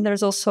relax, and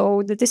there's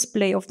also the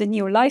display of the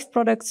NEO Life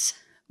products,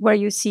 where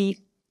you see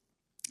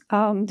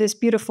these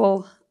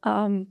beautiful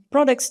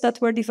products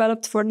that were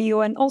developed for NEO.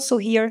 And also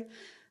here,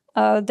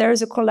 there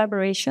is a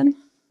collaboration,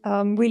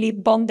 really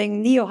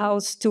bonding NEO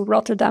House to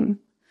Rotterdam.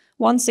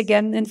 Once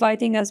again,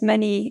 inviting as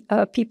many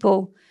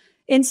people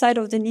inside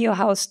of the NEO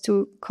house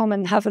to come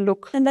and have a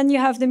look. And then you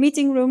have the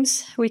meeting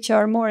rooms, which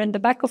are more in the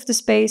back of the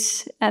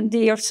space. And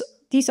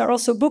these are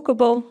also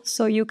bookable,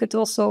 so you could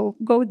also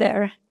go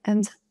there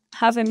and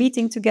have a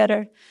meeting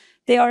together.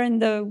 They are in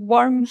the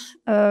warm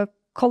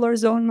color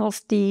zone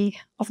of the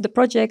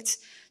project.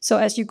 So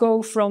as you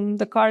go from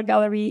the car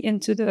gallery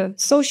into the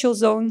social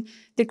zone,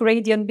 the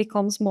gradient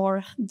becomes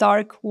more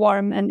dark,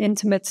 warm, and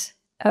intimate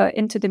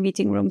into the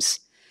meeting rooms.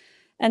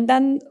 And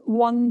then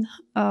one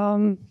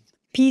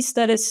piece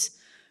that is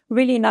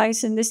really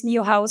nice in this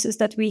NEO house is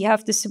that we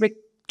have this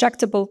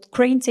retractable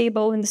crane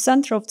table in the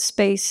center of the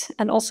space,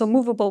 and also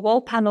movable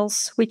wall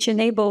panels, which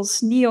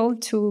enables NEO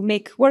to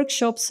make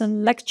workshops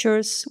and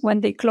lectures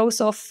when they close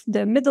off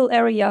the middle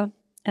area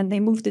and they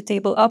move the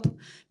table up.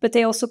 But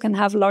they also can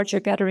have larger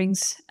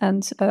gatherings.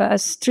 And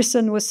as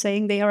Tristan was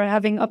saying, they are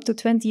having up to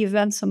 20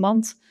 events a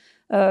month,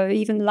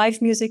 even live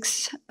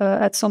musics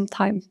at some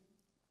time.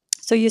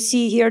 So you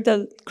see here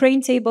the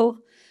crane table.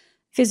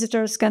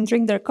 Visitors can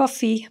drink their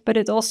coffee, but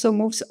it also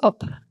moves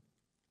up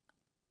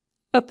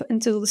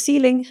into the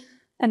ceiling,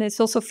 and it's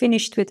also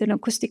finished with an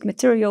acoustic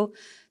material.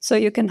 So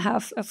you can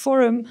have a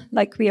forum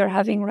like we are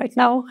having right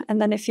now,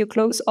 and then if you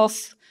close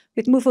off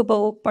with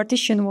movable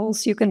partition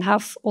walls, you can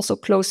have also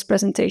closed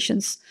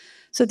presentations.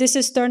 So this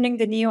is turning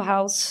the NEO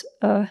house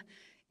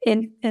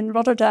in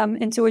Rotterdam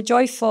into a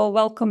joyful,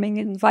 welcoming,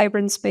 and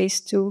vibrant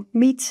space to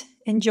meet,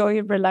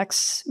 enjoy,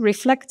 relax,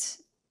 reflect,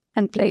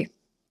 and play.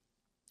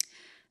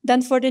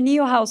 Then for the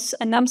NEO house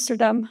in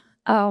Amsterdam,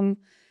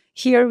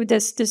 here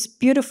there's this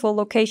beautiful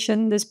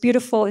location, this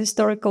beautiful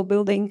historical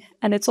building,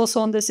 and it's also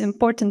on this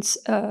important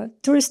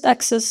tourist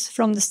access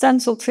from the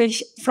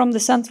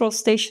central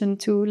station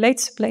to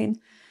Leidseplein.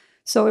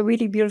 So a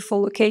really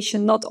beautiful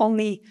location, not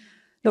only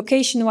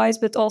location-wise,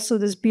 but also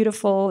this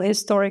beautiful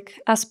historic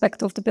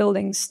aspect of the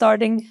building,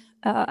 starting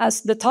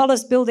as the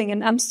tallest building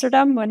in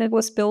Amsterdam when it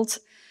was built.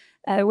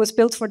 It was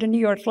built for the New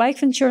York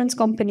Life Insurance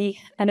Company,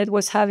 and it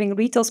was having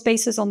retail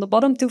spaces on the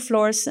bottom 2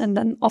 floors and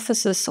then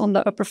offices on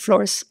the upper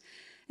floors.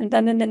 And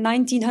then in the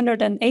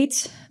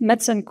 1908,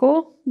 Metz &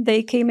 Co.,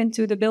 they came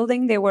into the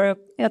building. They were,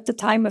 at the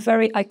time, a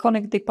very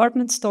iconic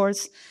department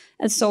stores.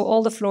 And so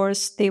all the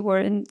floors, they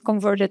were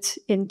converted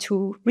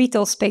into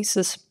retail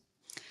spaces.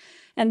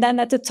 And then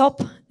at the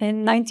top,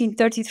 in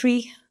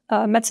 1933,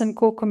 Metz &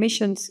 Co.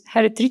 commissioned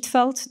Gerrit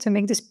Rietveld to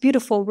make this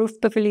beautiful roof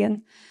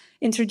pavilion,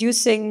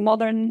 introducing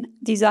modern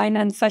design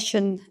and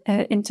fashion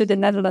into the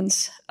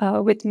Netherlands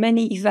with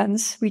many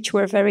events which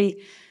were very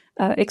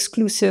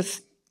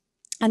exclusive.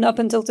 And up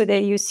until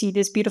today, you see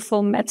this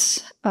beautiful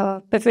Metz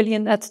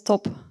pavilion at the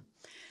top.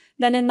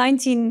 Then in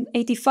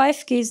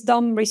 1985, Kees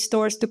Dam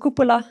restores the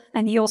cupola,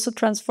 and he also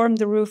transformed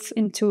the roof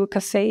into a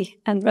cafe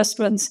and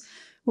restaurants,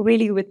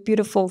 really with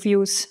beautiful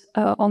views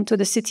onto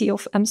the city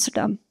of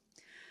Amsterdam.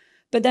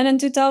 But then in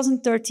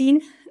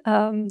 2013,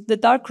 the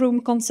darkroom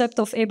concept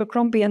of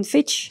Abercrombie and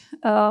Fitch,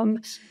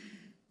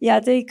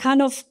 they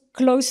kind of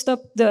closed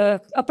up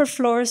the upper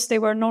floors. They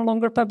were no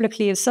longer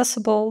publicly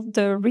accessible.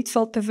 The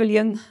Rietveld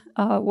Pavilion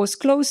was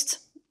closed,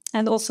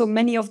 and also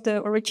many of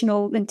the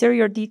original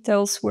interior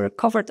details were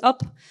covered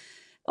up.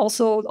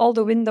 Also, all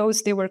the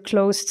windows, they were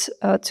closed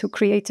to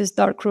create this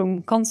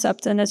darkroom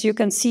concept. And as you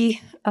can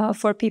see,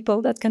 for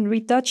people that can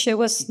read Dutch, it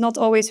was not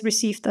always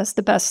received as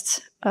the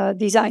best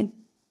design.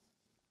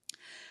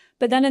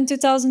 But then in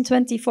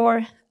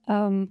 2024,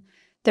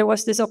 there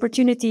was this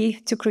opportunity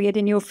to create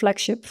a new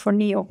flagship for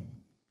NEO.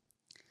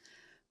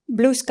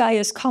 Blue Sky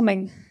is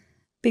coming,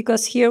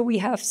 because here we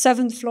have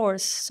 7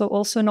 floors, so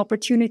also an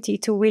opportunity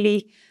to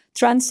really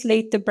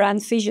translate the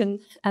brand vision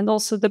and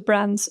also the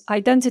brand's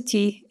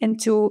identity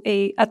into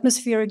an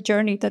atmospheric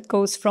journey that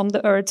goes from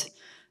the earth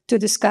to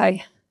the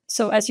sky.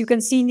 So as you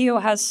can see, NEO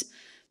has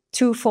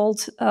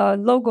twofold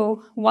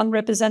logo, one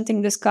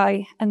representing the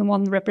sky and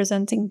one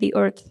representing the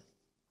earth.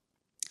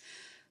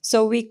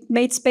 So we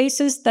made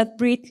spaces that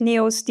breathe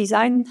NEO's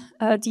design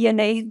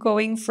DNA,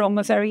 going from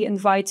a very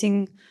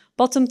inviting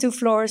bottom 2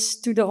 floors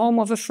to the home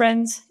of a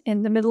friend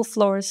in the middle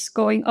floors,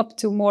 going up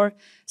to more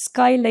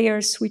sky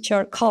layers, which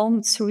are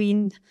calm,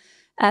 serene.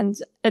 And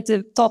at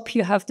the top,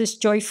 you have this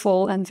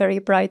joyful and very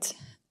bright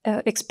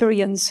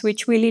experience,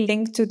 which really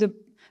link to the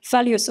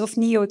values of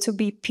NEO to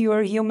be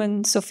pure,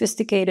 human,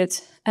 sophisticated,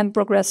 and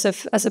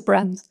progressive as a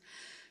brand.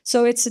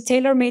 So it's a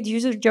tailor-made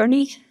user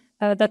journey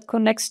that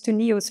connects to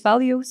NEO's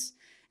values.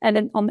 And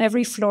then on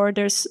every floor,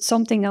 there's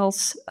something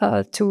else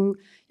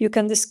you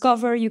can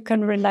discover, you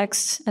can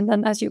relax. And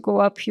then as you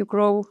go up, you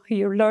grow,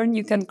 you learn,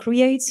 you can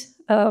create,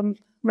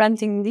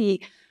 renting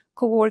the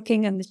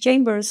co-working and the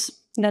chambers.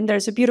 And then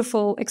there's a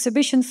beautiful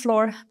exhibition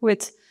floor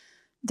with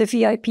the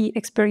VIP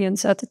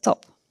experience at the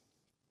top.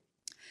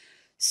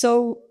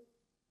 So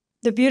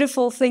the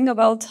beautiful thing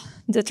about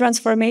the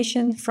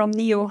transformation from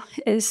NEO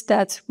is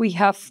that we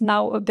have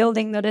now a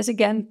building that is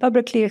again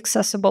publicly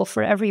accessible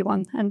for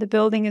everyone. And the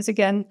building is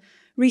again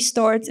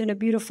restored in a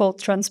beautiful,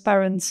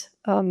 transparent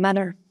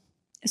manner.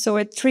 So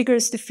it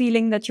triggers the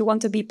feeling that you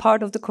want to be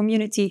part of the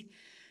community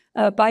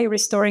by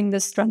restoring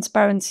this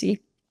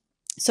transparency.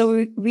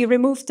 So we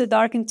removed the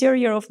dark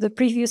interior of the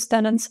previous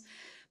tenants,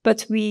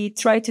 but we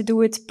try to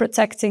do it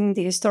protecting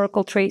the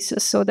historical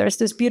traces. So there's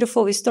this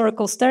beautiful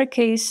historical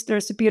staircase.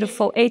 There's a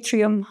beautiful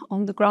atrium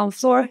on the ground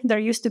floor. There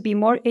used to be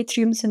more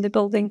atriums in the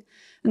building.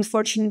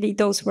 Unfortunately,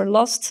 those were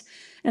lost.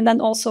 And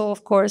then also,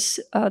 of course,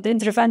 the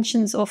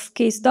interventions of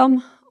Kees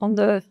Dam on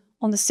the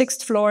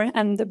 6th floor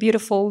and the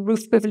beautiful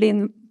roof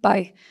pavilion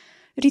by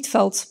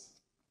Rietveld.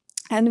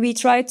 And we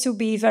tried to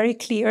be very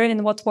clear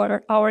in what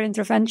were our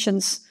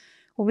interventions.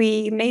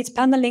 We made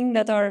paneling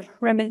that are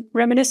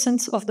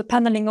reminiscent of the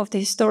paneling of the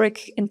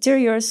historic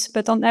interiors,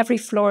 but on every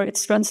floor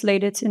it's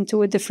translated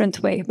into a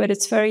different way. But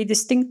it's very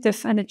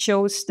distinctive and it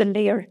shows the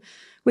layer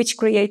which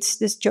creates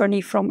this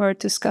journey from earth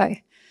to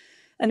sky.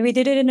 And we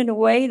did it in a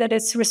way that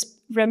it's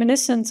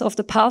reminiscent of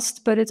the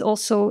past, but it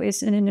also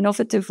is in an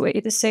innovative way,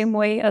 the same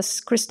way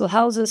as Crystal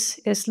Houses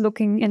is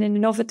looking in an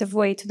innovative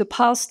way to the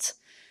past,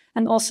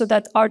 and also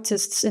that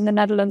artists in the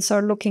Netherlands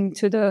are looking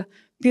to the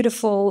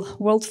beautiful,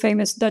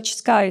 world-famous Dutch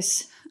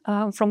skies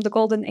from the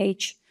Golden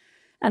Age,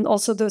 and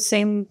also the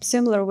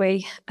similar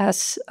way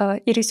as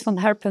Iris van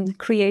Herpen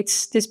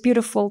creates this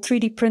beautiful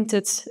 3D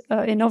printed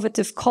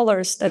innovative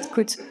colors that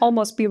could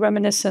almost be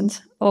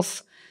reminiscent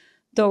of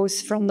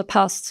those from the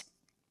past.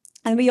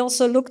 And we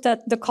also looked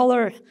at the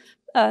color,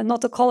 not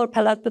the color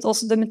palette, but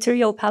also the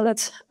material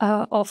palette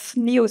of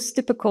NEO's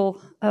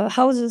typical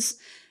houses.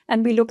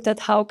 And we looked at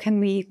how can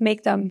we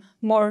make them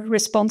more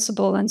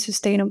responsible and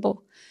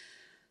sustainable.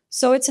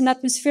 So it's an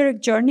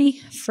atmospheric journey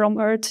from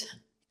earth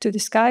to the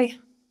sky.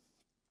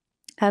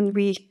 And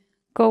we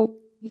go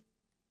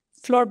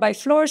floor by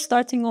floor,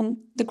 starting on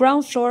the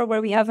ground floor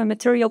where we have a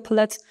material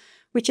palette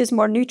which is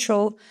more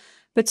neutral,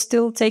 but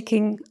still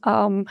taking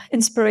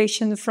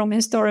inspiration from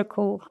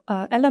historical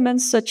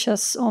elements, such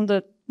as on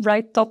the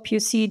right top, you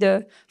see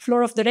the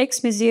floor of the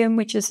Rijksmuseum,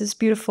 which is this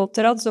beautiful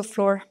terrazzo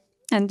floor,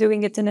 and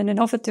doing it in an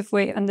innovative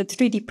way, and the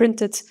 3D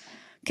printed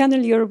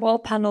cantilever wall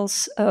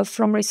panels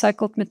from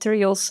recycled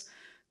materials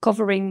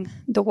covering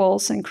the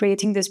walls and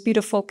creating this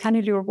beautiful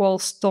cantilever wall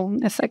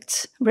stone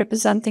effect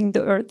representing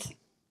the earth.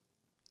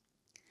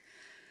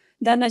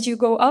 Then as you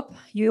go up,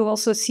 you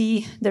also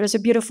see there is a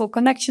beautiful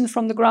connection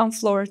from the ground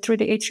floor through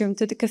the atrium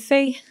to the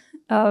cafe,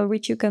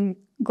 which you can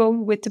go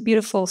with the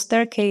beautiful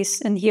staircase.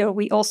 And here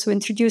we also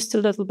introduced a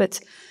little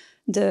bit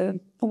the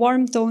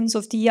warm tones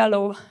of the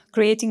yellow,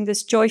 creating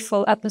this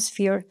joyful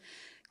atmosphere,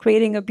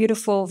 creating a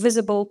beautiful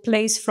visible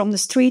place from the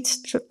street.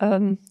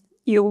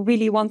 You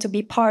really want to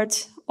be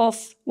part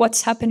of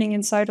what's happening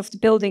inside of the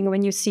building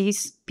when you see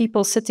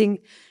people sitting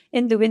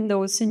in the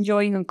windows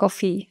enjoying a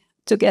coffee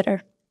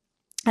together.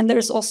 And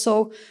there's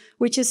also,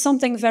 which is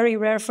something very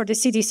rare for the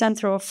city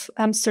center of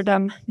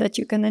Amsterdam, that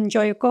you can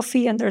enjoy a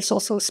coffee, and there's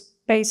also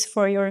space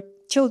for your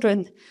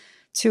children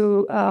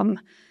to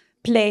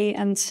play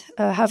and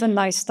have a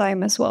nice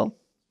time as well.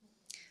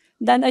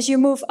 Then as you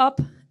move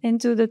up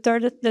into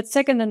the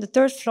second and the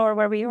third floor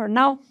where we are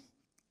now,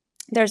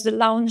 there's the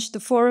lounge, the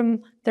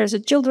forum, there's a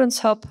children's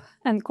hub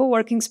and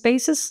co-working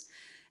spaces.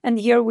 And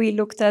here we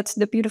looked at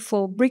the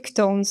beautiful brick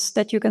tones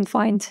that you can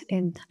find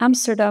in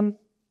Amsterdam,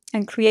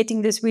 and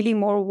creating this really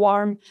more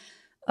warm,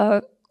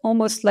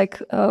 almost like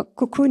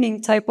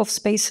cocooning type of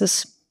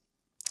spaces.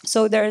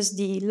 So there's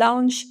the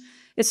lounge.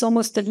 It's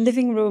almost a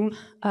living room,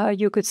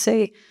 you could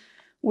say,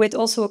 with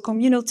also a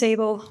communal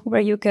table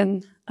where you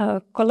can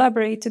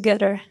collaborate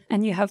together.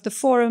 And you have the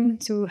forum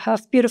to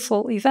have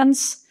beautiful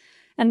events.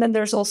 And then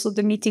there's also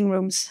the meeting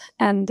rooms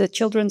and the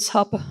children's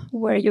hub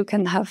where you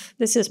can have,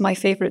 this is my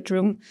favorite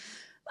room,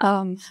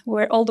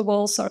 where all the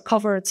walls are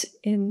covered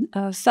in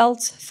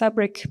felt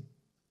fabric.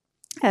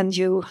 And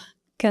you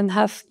can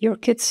have your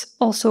kids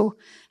also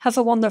have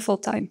a wonderful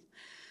time.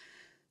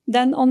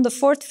 Then on the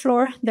 4th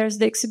floor, there's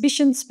the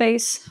exhibition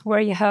space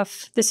where you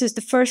have, this is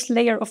the first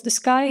layer of the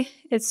sky.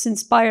 It's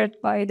inspired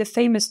by the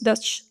famous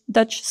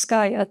Dutch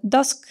sky at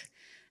dusk.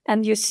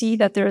 And you see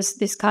that there's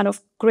this kind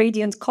of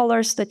gradient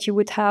colors that you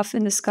would have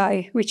in the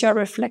sky, which are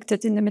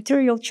reflected in the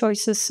material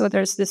choices. So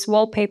there's this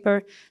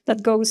wallpaper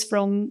that goes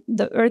from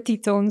the earthy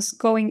tones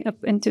going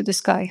up into the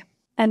sky.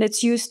 And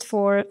it's used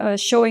for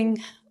showing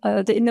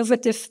the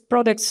innovative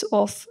products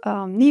of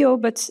NEO,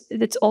 but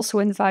it also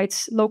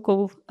invites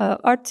local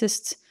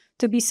artists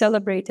to be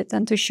celebrated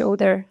and to show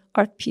their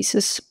art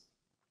pieces.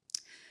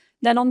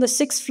 Then on the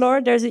 6th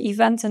floor, there's an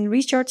event and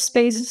recharge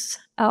spaces.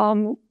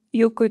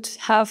 You could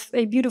have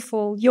a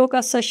beautiful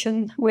yoga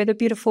session with a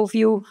beautiful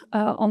view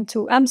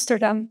onto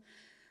Amsterdam,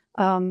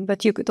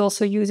 but you could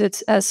also use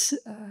it as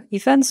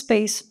event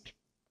space.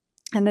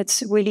 And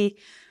it's really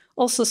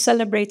also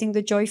celebrating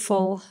the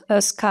joyful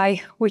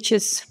sky, which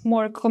is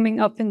more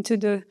coming up into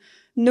the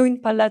noon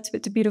palette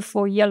with the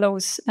beautiful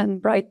yellows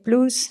and bright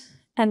blues.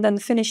 And then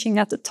finishing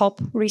at the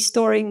top,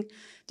 restoring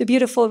the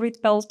beautiful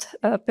Rietveld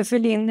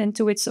pavilion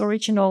into its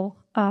original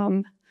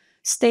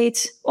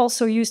state,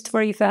 also used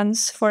for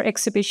events, for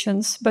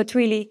exhibitions, but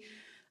really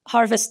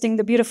harvesting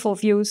the beautiful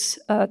views,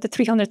 the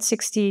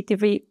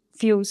 360-degree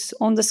views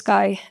on the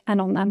sky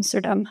and on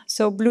Amsterdam.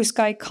 So blue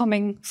sky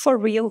coming for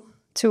real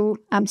to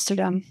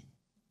Amsterdam.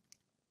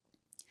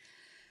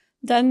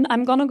 Then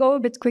I'm going to go a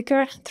bit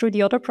quicker through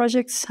the other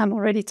projects. I'm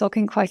already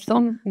talking quite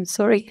long, I'm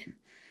sorry.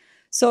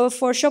 So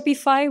for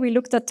Shopify, we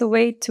looked at the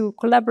way to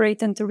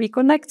collaborate and to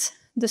reconnect.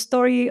 The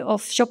story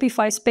of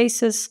Shopify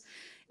Spaces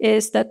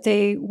is that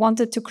they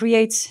wanted to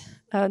create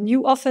a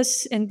new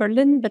office in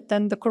Berlin, but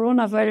then the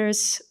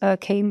coronavirus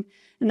came,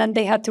 and then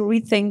they had to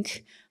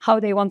rethink how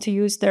they want to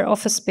use their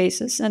office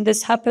spaces. And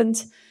this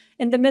happened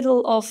in the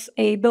middle of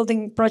a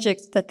building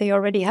project that they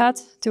already had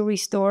to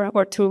restore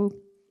or to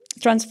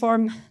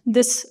transform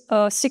this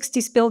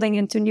 60s building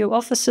into new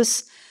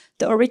offices.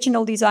 The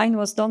original design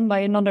was done by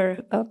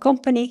another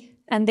company,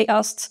 and they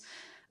asked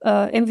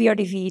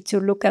MVRDV to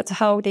look at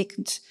how they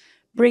could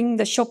bring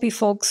the Shopee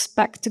folks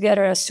back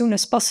together as soon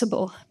as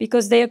possible,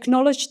 because they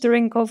acknowledged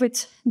during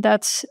COVID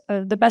that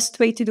the best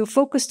way to do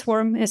focused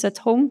work is at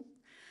home.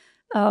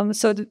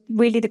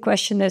 Really the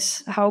question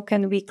is, how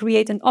can we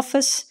create an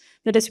office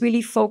that is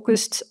really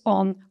focused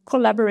on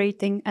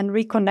collaborating and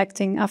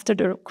reconnecting after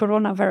the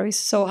coronavirus?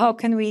 So how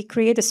can we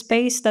create a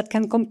space that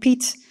can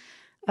compete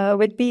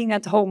with being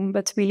at home,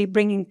 but really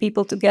bringing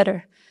people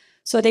together?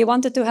 So they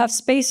wanted to have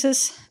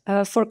spaces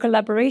for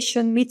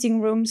collaboration,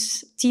 meeting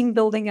rooms, team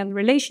building and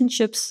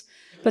relationships,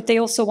 but they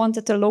also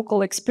wanted a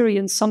local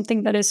experience,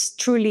 something that is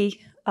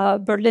truly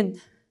Berlin.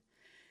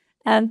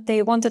 And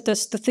they wanted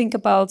us to think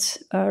about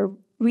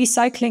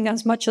recycling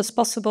as much as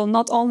possible,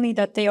 not only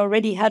that they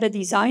already had a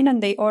design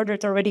and they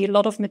ordered already a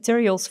lot of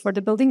materials for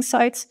the building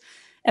sites.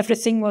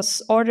 Everything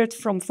was ordered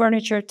from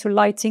furniture to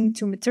lighting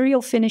to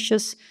material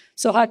finishes.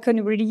 So how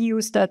can we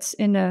reuse that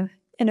in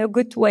a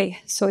good way,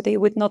 so they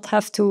would not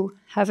have to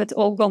have it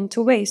all gone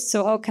to waste?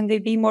 So how can they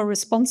be more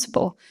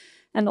responsible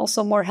and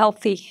also more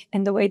healthy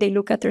in the way they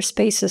look at their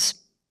spaces?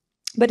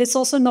 But it's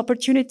also an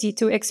opportunity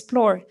to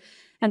explore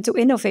and to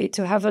innovate,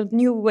 to have a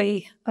new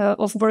way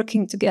of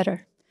working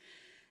together.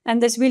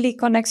 And this really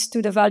connects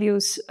to the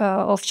values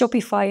of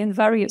Shopify in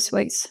various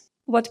ways.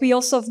 What we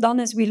also have done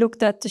is we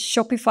looked at the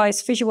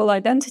Shopify's visual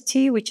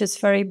identity, which is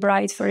very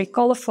bright, very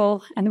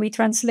colorful, and we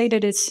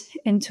translated it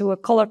into a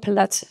color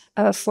palette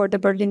for the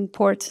Berlin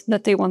port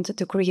that they wanted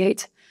to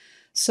create.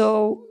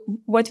 So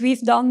what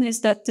we've done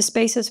is that the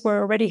spaces were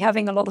already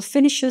having a lot of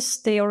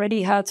finishes. They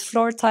already had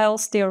floor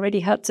tiles. They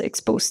already had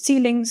exposed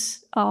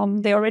ceilings.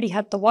 They already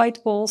had the white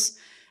walls.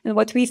 And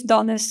what we've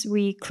done is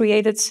we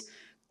created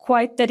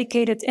quite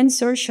dedicated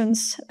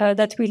insertions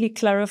that really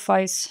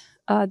clarifies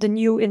the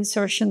new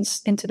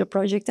insertions into the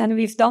project. And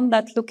we've done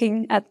that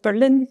looking at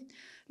Berlin,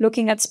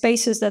 looking at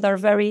spaces that are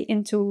very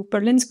into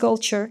Berlin's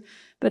culture,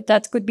 but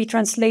that could be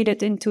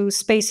translated into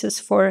spaces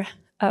for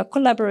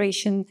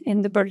collaboration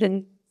in the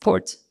Berlin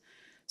port.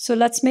 So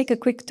let's make a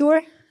quick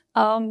tour.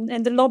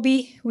 In the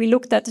lobby, we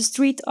looked at the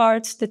street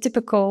art, the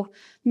typical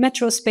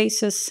metro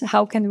spaces.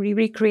 How can we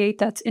recreate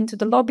that into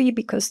the lobby?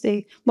 Because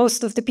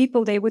most of the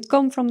people, they would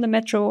come from the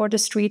metro or the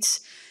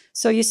streets.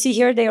 So you see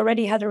here, they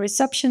already had a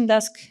reception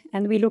desk,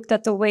 and we looked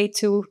at the way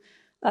to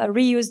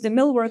reuse the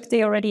millwork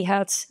they already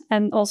had,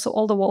 and also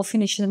all the wall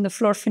finishes and the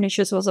floor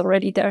finishes was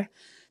already there.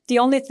 The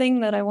only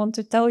thing that I want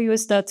to tell you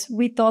is that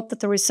we thought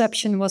that the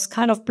reception was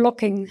kind of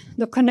blocking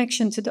the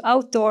connection to the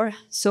outdoor.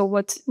 So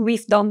what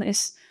we've done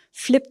is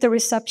flip the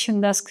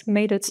reception desk,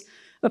 made it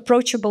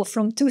approachable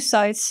from two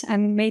sides,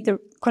 and made the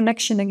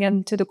connection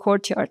again to the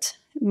courtyard,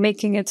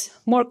 making it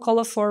more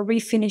colorful,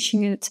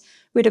 refinishing it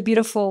with a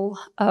beautiful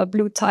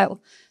blue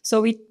tile.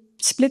 So we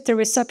split the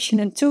reception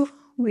in two.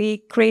 We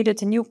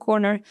created a new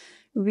corner.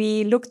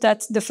 We looked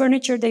at the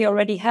furniture they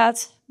already had,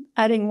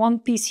 adding one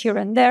piece here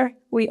and there.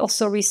 We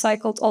also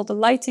recycled all the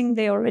lighting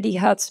they already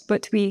had,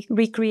 but we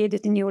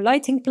recreated a new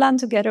lighting plan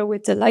together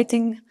with the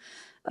lighting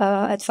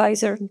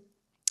advisor.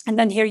 And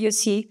then here you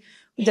see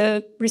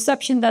the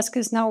reception desk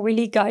is now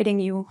really guiding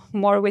you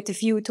more with the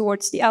view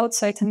towards the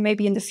outside, and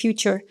maybe in the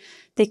future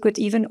they could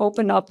even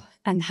open up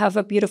and have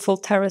a beautiful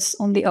terrace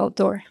on the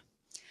outdoor.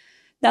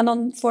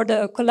 Then for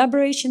the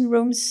collaboration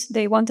rooms,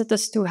 they wanted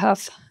us to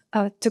have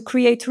to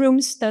create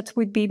rooms that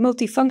would be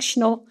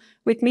multifunctional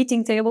with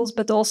meeting tables,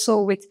 but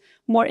also with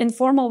more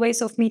informal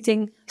ways of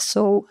meeting.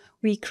 So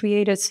we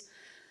created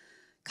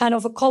kind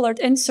of a colored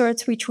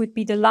insert, which would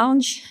be the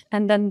lounge,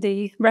 and then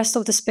the rest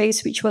of the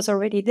space, which was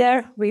already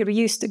there. We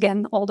reused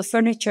again all the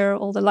furniture,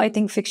 all the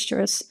lighting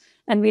fixtures,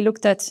 and we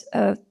looked at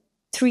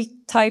 3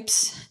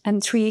 types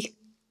and 3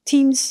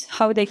 teams,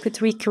 how they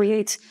could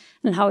recreate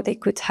and how they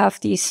could have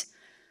these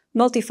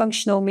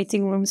multifunctional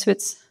meeting rooms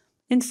with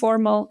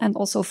informal and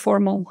also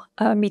formal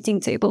meeting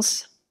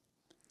tables.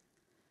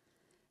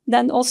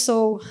 Then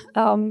also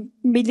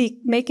really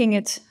making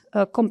it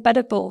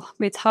compatible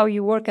with how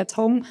you work at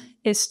home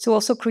is to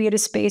also create a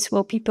space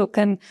where people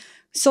can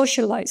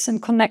socialize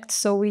and connect.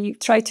 So we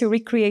try to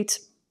recreate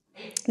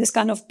this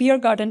kind of beer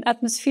garden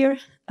atmosphere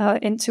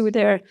into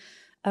their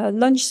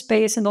lunch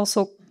space, and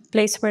also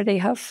place where they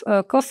have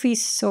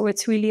coffees. So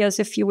it's really as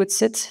if you would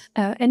sit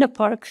in a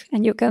park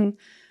and you can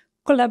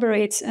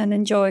collaborate and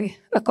enjoy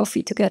a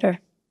coffee together.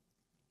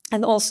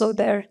 And also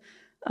there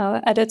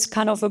added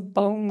kind of a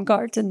baum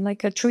garden,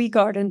 like a tree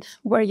garden,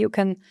 where you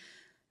can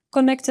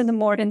connect in a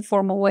more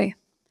informal way.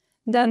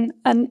 Then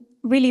a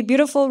really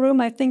beautiful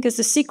room, I think, is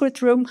the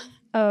secret room,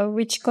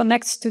 which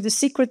connects to the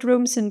secret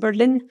rooms in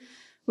Berlin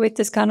with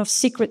this kind of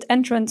secret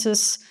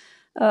entrances,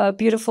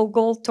 beautiful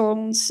gold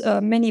tones,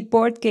 many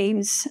board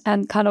games,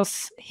 and kind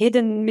of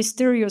hidden,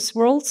 mysterious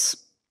worlds.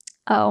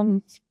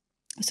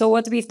 So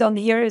what we've done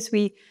here is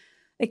we,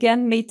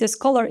 again, made this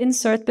color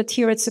insert, but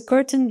here it's a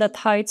curtain that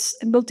hides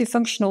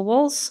multifunctional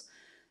walls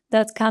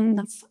that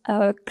can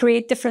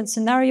create different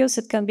scenarios.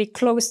 It can be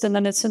closed and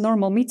then it's a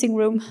normal meeting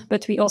room,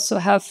 but we also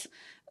have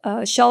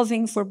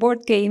shelving for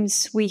board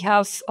games. We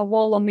have a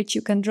wall on which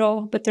you can draw,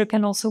 but there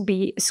can also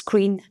be a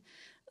screen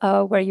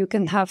where you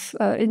can have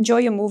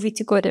enjoy a movie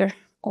together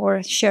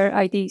or share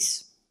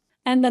ideas.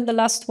 And then the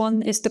last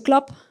one is the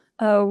club,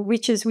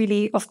 which is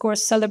really, of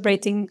course,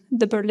 celebrating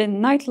the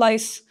Berlin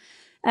nightlife,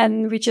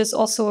 and which is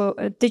also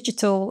a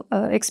digital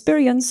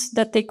experience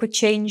that they could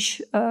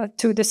change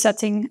to the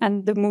setting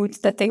and the mood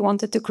that they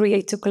wanted to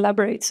create to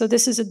collaborate. So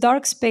this is a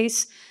dark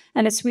space,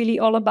 and it's really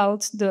all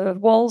about the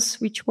walls,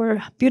 which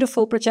were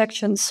beautiful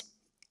projections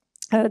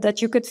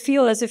that you could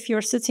feel as if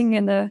you're sitting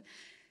in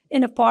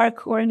a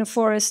park or in a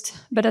forest,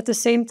 but at the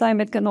same time,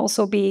 it can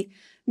also be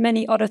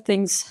many other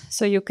things.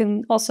 So you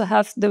can also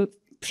have the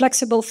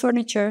flexible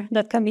furniture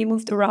that can be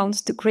moved around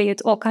to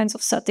create all kinds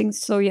of settings.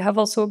 So you have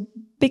also a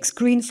big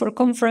screen for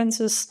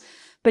conferences,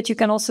 but you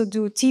can also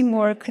do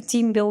teamwork,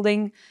 team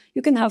building.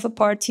 You can have a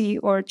party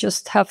or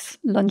just have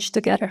lunch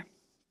together.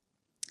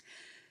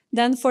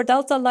 Then for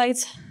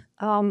Deltalight,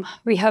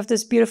 we have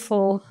this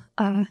beautiful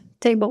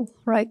table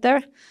right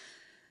there.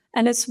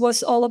 And it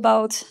was all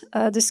about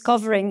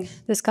discovering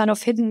this kind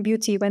of hidden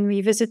beauty when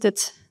we visited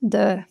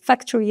the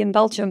factory in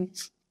Belgium.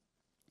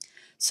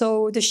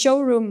 So the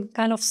showroom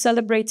kind of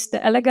celebrates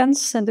the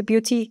elegance and the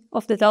beauty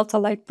of the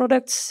Deltalight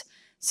products.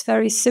 It's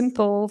very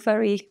simple,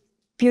 very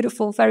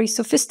beautiful, very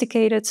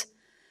sophisticated.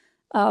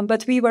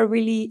 But we were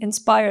really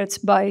inspired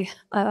by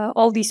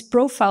all these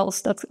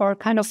profiles that are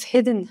kind of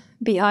hidden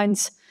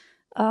behind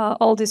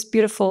all this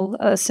beautiful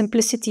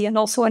simplicity. And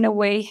also in a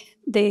way,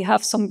 they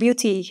have some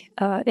beauty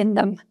in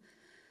them.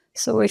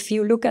 So if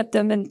you look at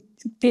them, and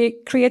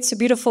it creates a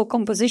beautiful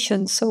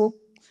composition. So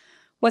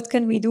what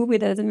can we do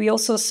with it? And we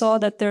also saw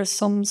that there's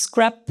some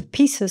scrap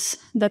pieces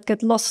that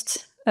get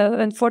lost.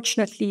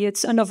 Unfortunately,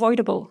 it's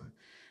unavoidable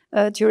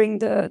during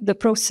the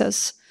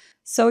process.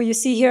 So you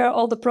see here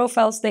all the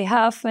profiles they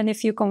have, and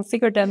if you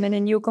configure them in a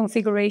new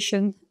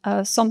configuration,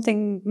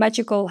 something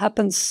magical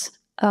happens.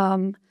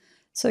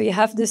 So you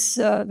have this,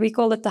 we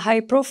call it the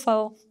high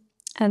profile,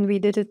 and we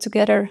did it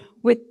together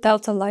with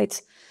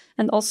Deltalight.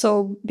 And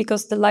also,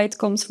 because the light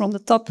comes from the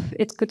top,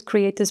 it could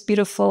create this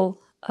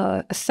beautiful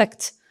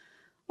effect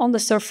on the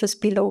surface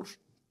below.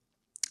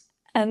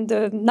 And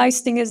the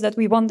nice thing is that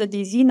we won the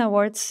Design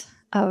Awards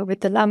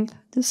with the lamp,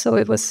 so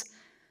it was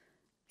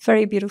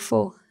very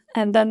beautiful.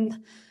 And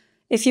then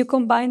if you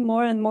combine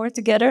more and more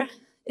together,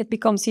 it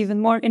becomes even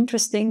more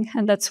interesting,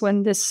 and that's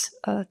when this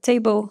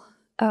table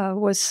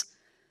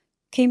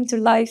came to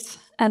life,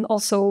 and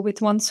also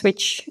with one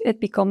switch, it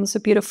becomes a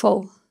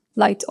beautiful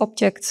light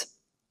object,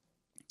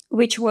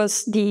 which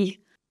was the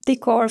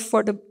decor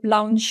for the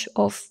launch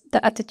of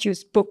the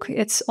Attitudes book.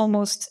 It's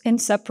almost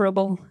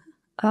inseparable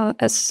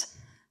as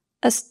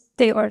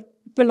they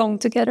belong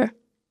together.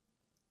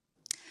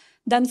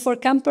 Then for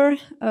Camper,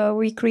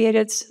 we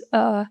created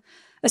a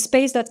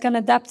space that can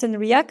adapt and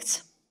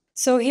react.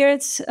 So here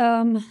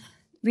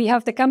we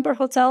have the Camper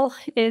Hotel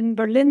in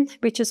Berlin,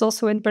 which is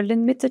also in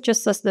Berlin Mitte,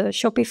 just as the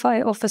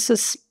Shopify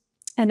offices.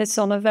 And it's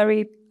on a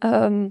very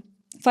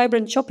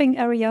vibrant shopping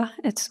area.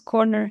 It's a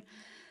corner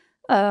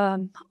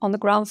on the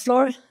ground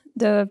floor.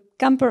 The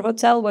Camper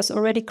Hotel was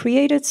already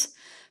created,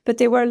 but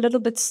they were a little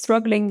bit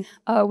struggling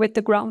with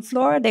the ground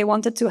floor. They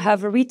wanted to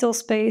have a retail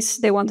space,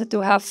 they wanted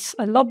to have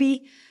a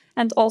lobby,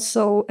 and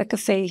also a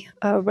cafe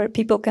where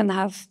people can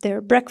have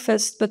their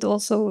breakfast, but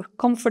also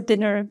come for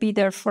dinner, be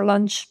there for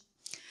lunch.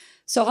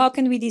 So how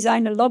can we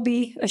design a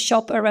lobby, a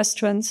shop, a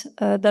restaurant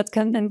that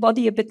can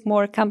embody a bit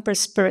more camper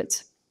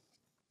spirit?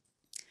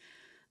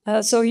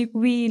 So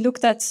we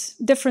looked at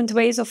different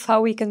ways of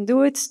how we can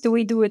do it. Do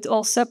we do it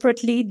all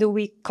separately? Do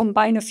we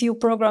combine a few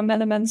program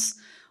elements?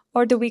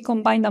 Or do we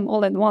combine them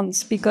all at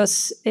once?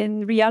 Because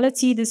in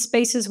reality, the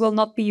spaces will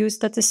not be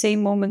used at the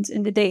same moment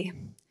in the day.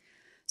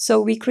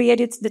 So we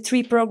created the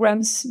 3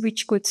 programs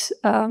which could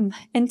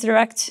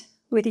interact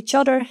with each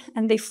other,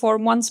 and they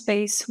form one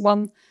space.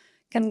 One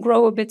can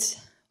grow a bit.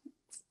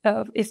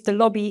 If the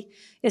lobby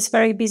is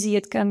very busy,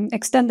 it can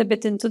extend a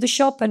bit into the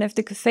shop. And if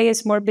the cafe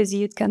is more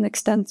busy, it can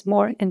extend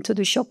more into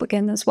the shop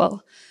again as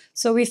well.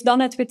 So we've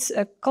done it with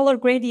a color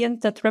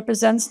gradient that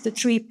represents the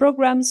 3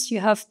 programs. You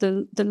have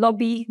the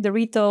lobby, the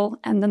retail,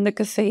 and then the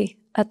cafe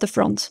at the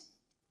front.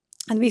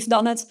 And we've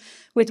done it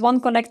with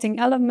one connecting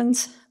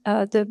element,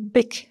 the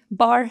big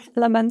bar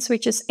element,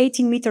 which is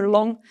 18 meters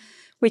long,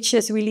 which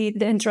is really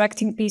the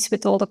interacting piece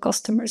with all the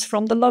customers,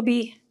 from the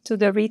lobby to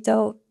the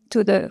retail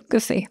to the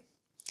cafe.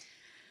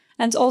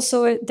 And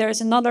also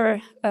there's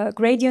another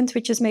gradient,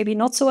 which is maybe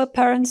not so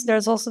apparent.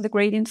 There's also the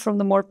gradient from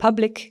the more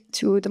public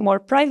to the more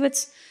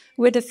private,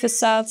 with a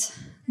facade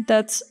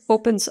that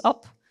opens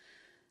up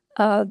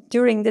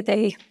during the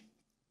day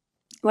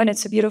when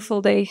it's a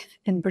beautiful day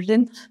in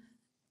Berlin.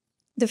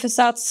 The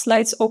facade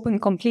slides open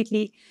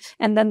completely,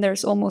 and then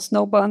there's almost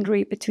no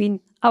boundary between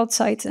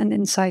outside and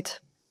inside.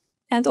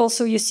 And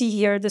also you see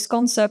here this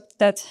concept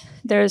that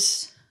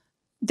there's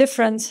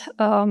different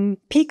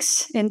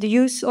peaks in the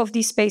use of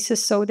these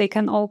spaces, so they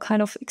can all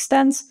kind of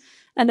extend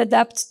and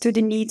adapt to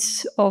the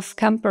needs of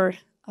camper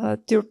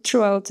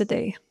throughout the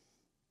day.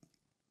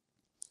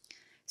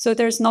 So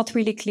there's not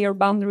really clear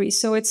boundaries.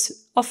 So it's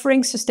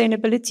offering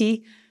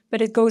sustainability, but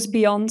it goes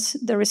beyond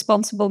the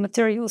responsible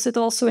materials. It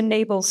also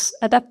enables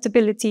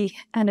adaptability,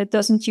 and it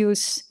doesn't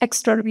use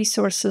extra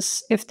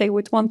resources. If they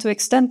would want to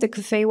extend the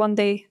cafe one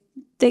day,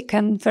 they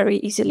can very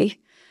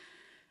easily.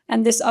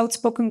 And this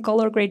outspoken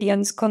color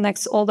gradient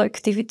connects all the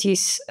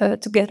activities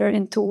together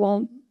into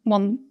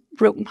one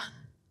room.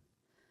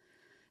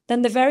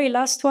 Then the very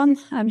last one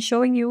I'm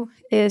showing you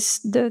is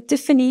the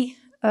Tiffany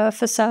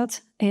facade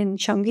in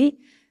Changi,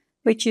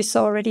 which you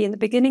saw already in the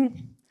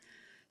beginning.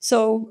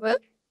 So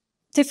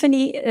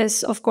Tiffany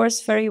is, of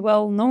course, very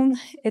well known.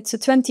 It's a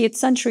 20th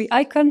century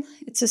icon.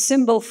 It's a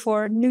symbol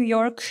for New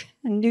York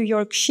and New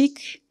York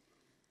chic.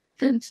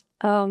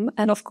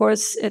 And of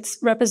course, it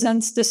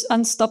represents this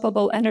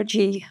unstoppable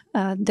energy,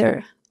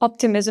 their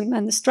optimism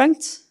and the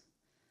strength.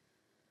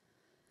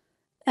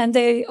 And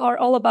they are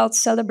all about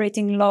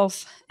celebrating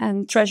love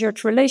and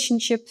treasured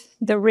relationship.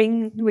 The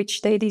ring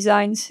which they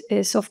designed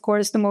is, of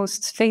course, the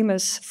most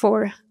famous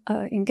for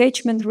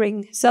engagement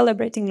ring,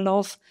 celebrating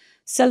love,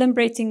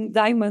 celebrating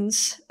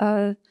diamonds,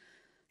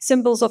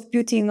 symbols of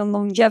beauty and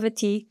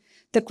longevity,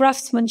 the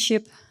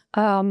craftsmanship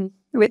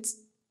with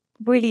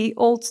really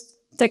old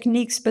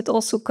techniques, but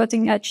also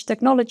cutting-edge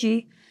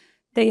technology.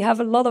 They have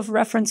a lot of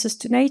references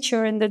to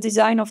nature in the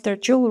design of their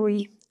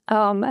jewelry,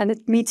 and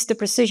it meets the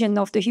precision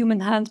of the human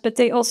hand, but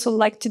they also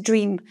like to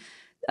dream.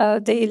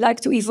 They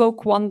like to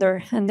evoke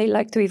wonder, and they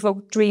like to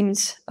evoke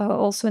dreams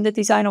also in the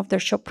design of their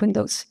shop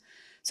windows.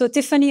 So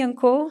Tiffany &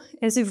 Co.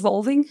 is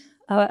evolving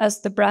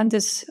as the brand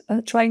is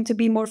trying to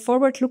be more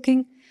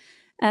forward-looking,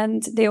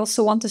 and they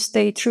also want to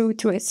stay true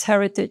to its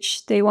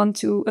heritage. They want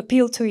to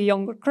appeal to a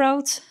younger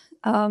crowd.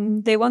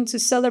 They want to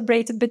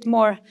celebrate a bit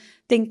more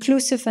the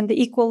inclusive and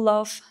the equal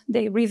love.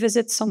 They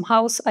revisit some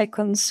house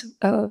icons,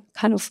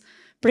 kind of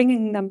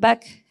bringing them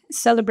back,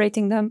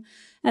 celebrating them,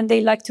 and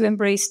they like to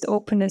embrace the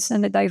openness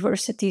and the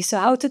diversity. So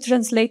how to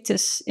translate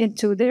this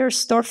into their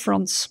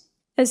storefronts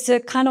is a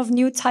kind of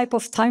new type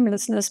of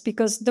timelessness,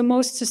 because the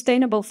most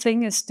sustainable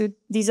thing is to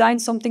design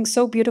something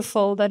so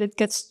beautiful that it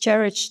gets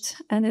cherished,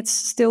 and it's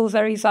still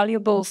very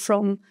valuable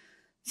from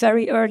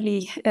very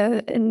early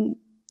in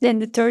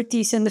the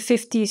 30s and the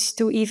 50s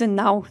to even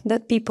now,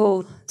 that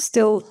people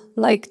still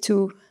like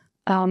to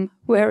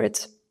wear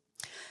it.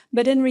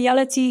 But in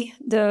reality,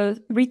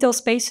 the retail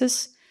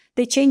spaces,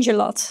 they change a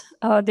lot.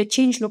 They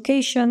change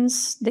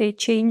locations, they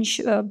change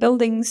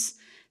buildings,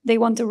 they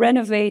want to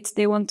renovate,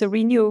 they want to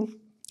renew.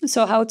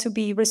 So how to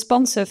be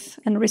responsive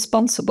and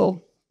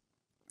responsible.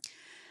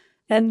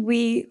 And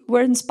we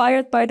were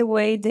inspired by the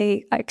way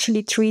they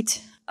actually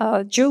treat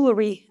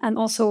jewelry and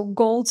also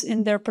gold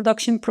in their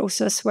production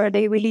process, where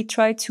they really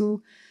try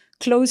to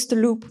close the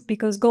loop,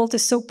 because gold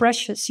is so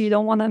precious. You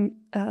don't want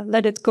to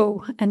let it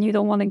go, and you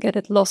don't want to get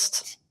it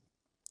lost.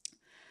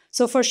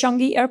 So for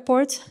Changi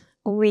Airport,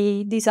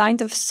 we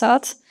designed a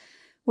facade,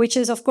 which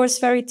is of course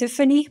very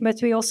Tiffany,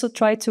 but we also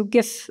try to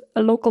give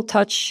a local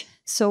touch.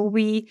 So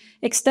we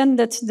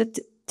extended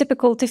the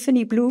typical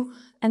Tiffany blue,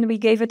 and we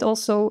gave it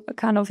also a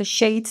kind of a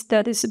shade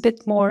that is a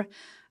bit more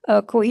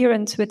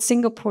coherent with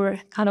Singapore,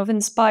 kind of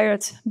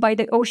inspired by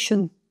the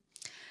ocean.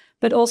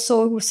 but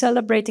also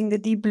celebrating the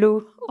deep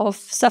blue of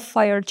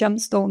sapphire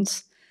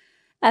gemstones.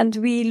 And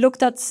we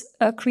looked at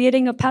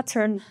creating a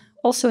pattern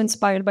also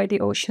inspired by the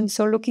ocean.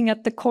 So looking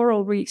at the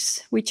coral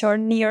reefs, which are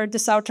near the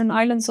southern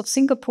islands of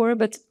Singapore,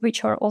 but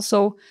which are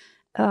also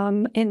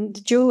in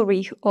the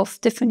jewelry of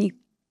Tiffany.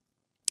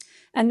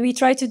 And we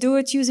try to do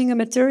it using a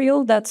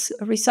material that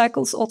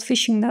recycles old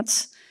fishing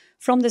nets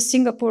from the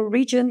Singapore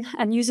region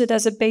and use it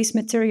as a base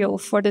material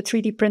for the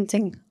 3D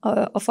printing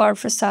of our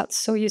facades.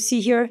 So you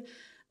see here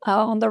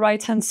on the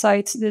right-hand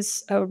side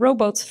this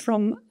robot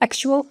from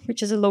Actual,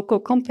 which is a local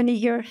company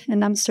here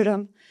in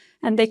Amsterdam.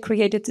 And they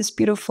created this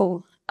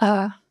beautiful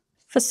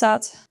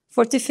facade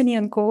for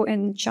Tiffany & Co.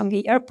 in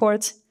Changi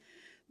Airport.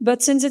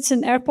 But since it's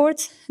an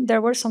airport,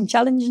 there were some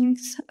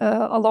challenges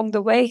along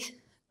the way,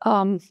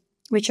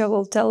 which I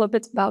will tell a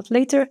bit about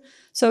later.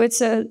 So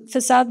it's a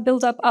facade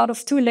built up out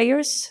of 2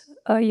 layers.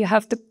 You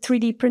have the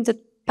 3D printed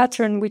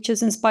pattern, which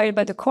is inspired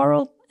by the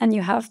coral, and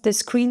you have the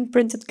screen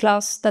printed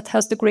glass that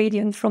has the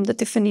gradient from the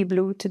Tiffany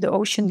blue to the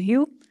ocean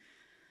hue.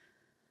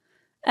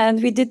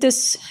 And we did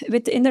this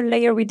with the inner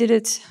layer, we did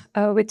it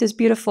with this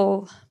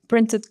beautiful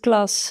printed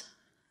glass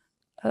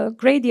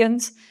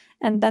gradient.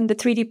 And then the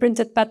 3D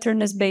printed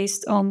pattern is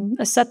based on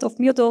a set of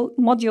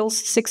modules,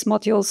 6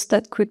 modules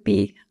that could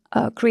be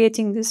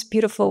creating this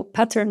beautiful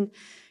pattern.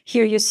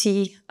 Here you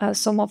see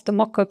some of the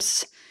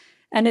mock-ups.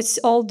 And it's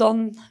all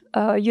done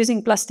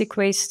using plastic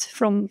waste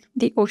from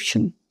the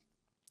ocean.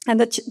 And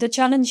the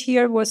challenge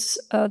here was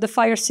the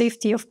fire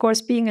safety. Of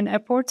course, being an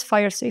airport,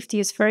 fire safety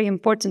is very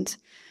important.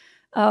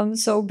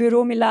 So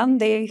Bureau Milan,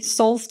 they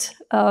solved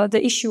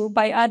the issue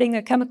by adding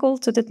a chemical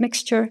to that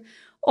mixture,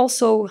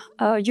 also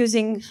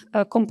using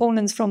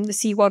components from the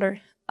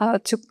seawater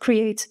to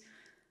create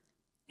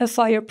a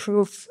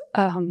fireproof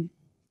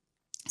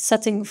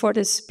setting for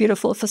this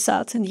beautiful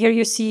facade. And here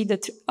you see the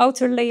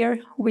outer layer,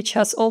 which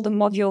has all the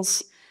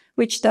modules,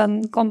 which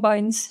then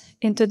combines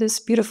into this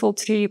beautiful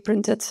 3D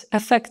printed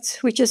effect,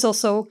 which is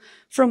also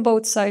from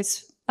both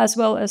sides, as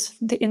well as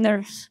the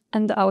inner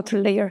and the outer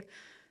layer,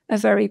 a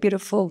very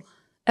beautiful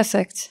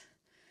effect.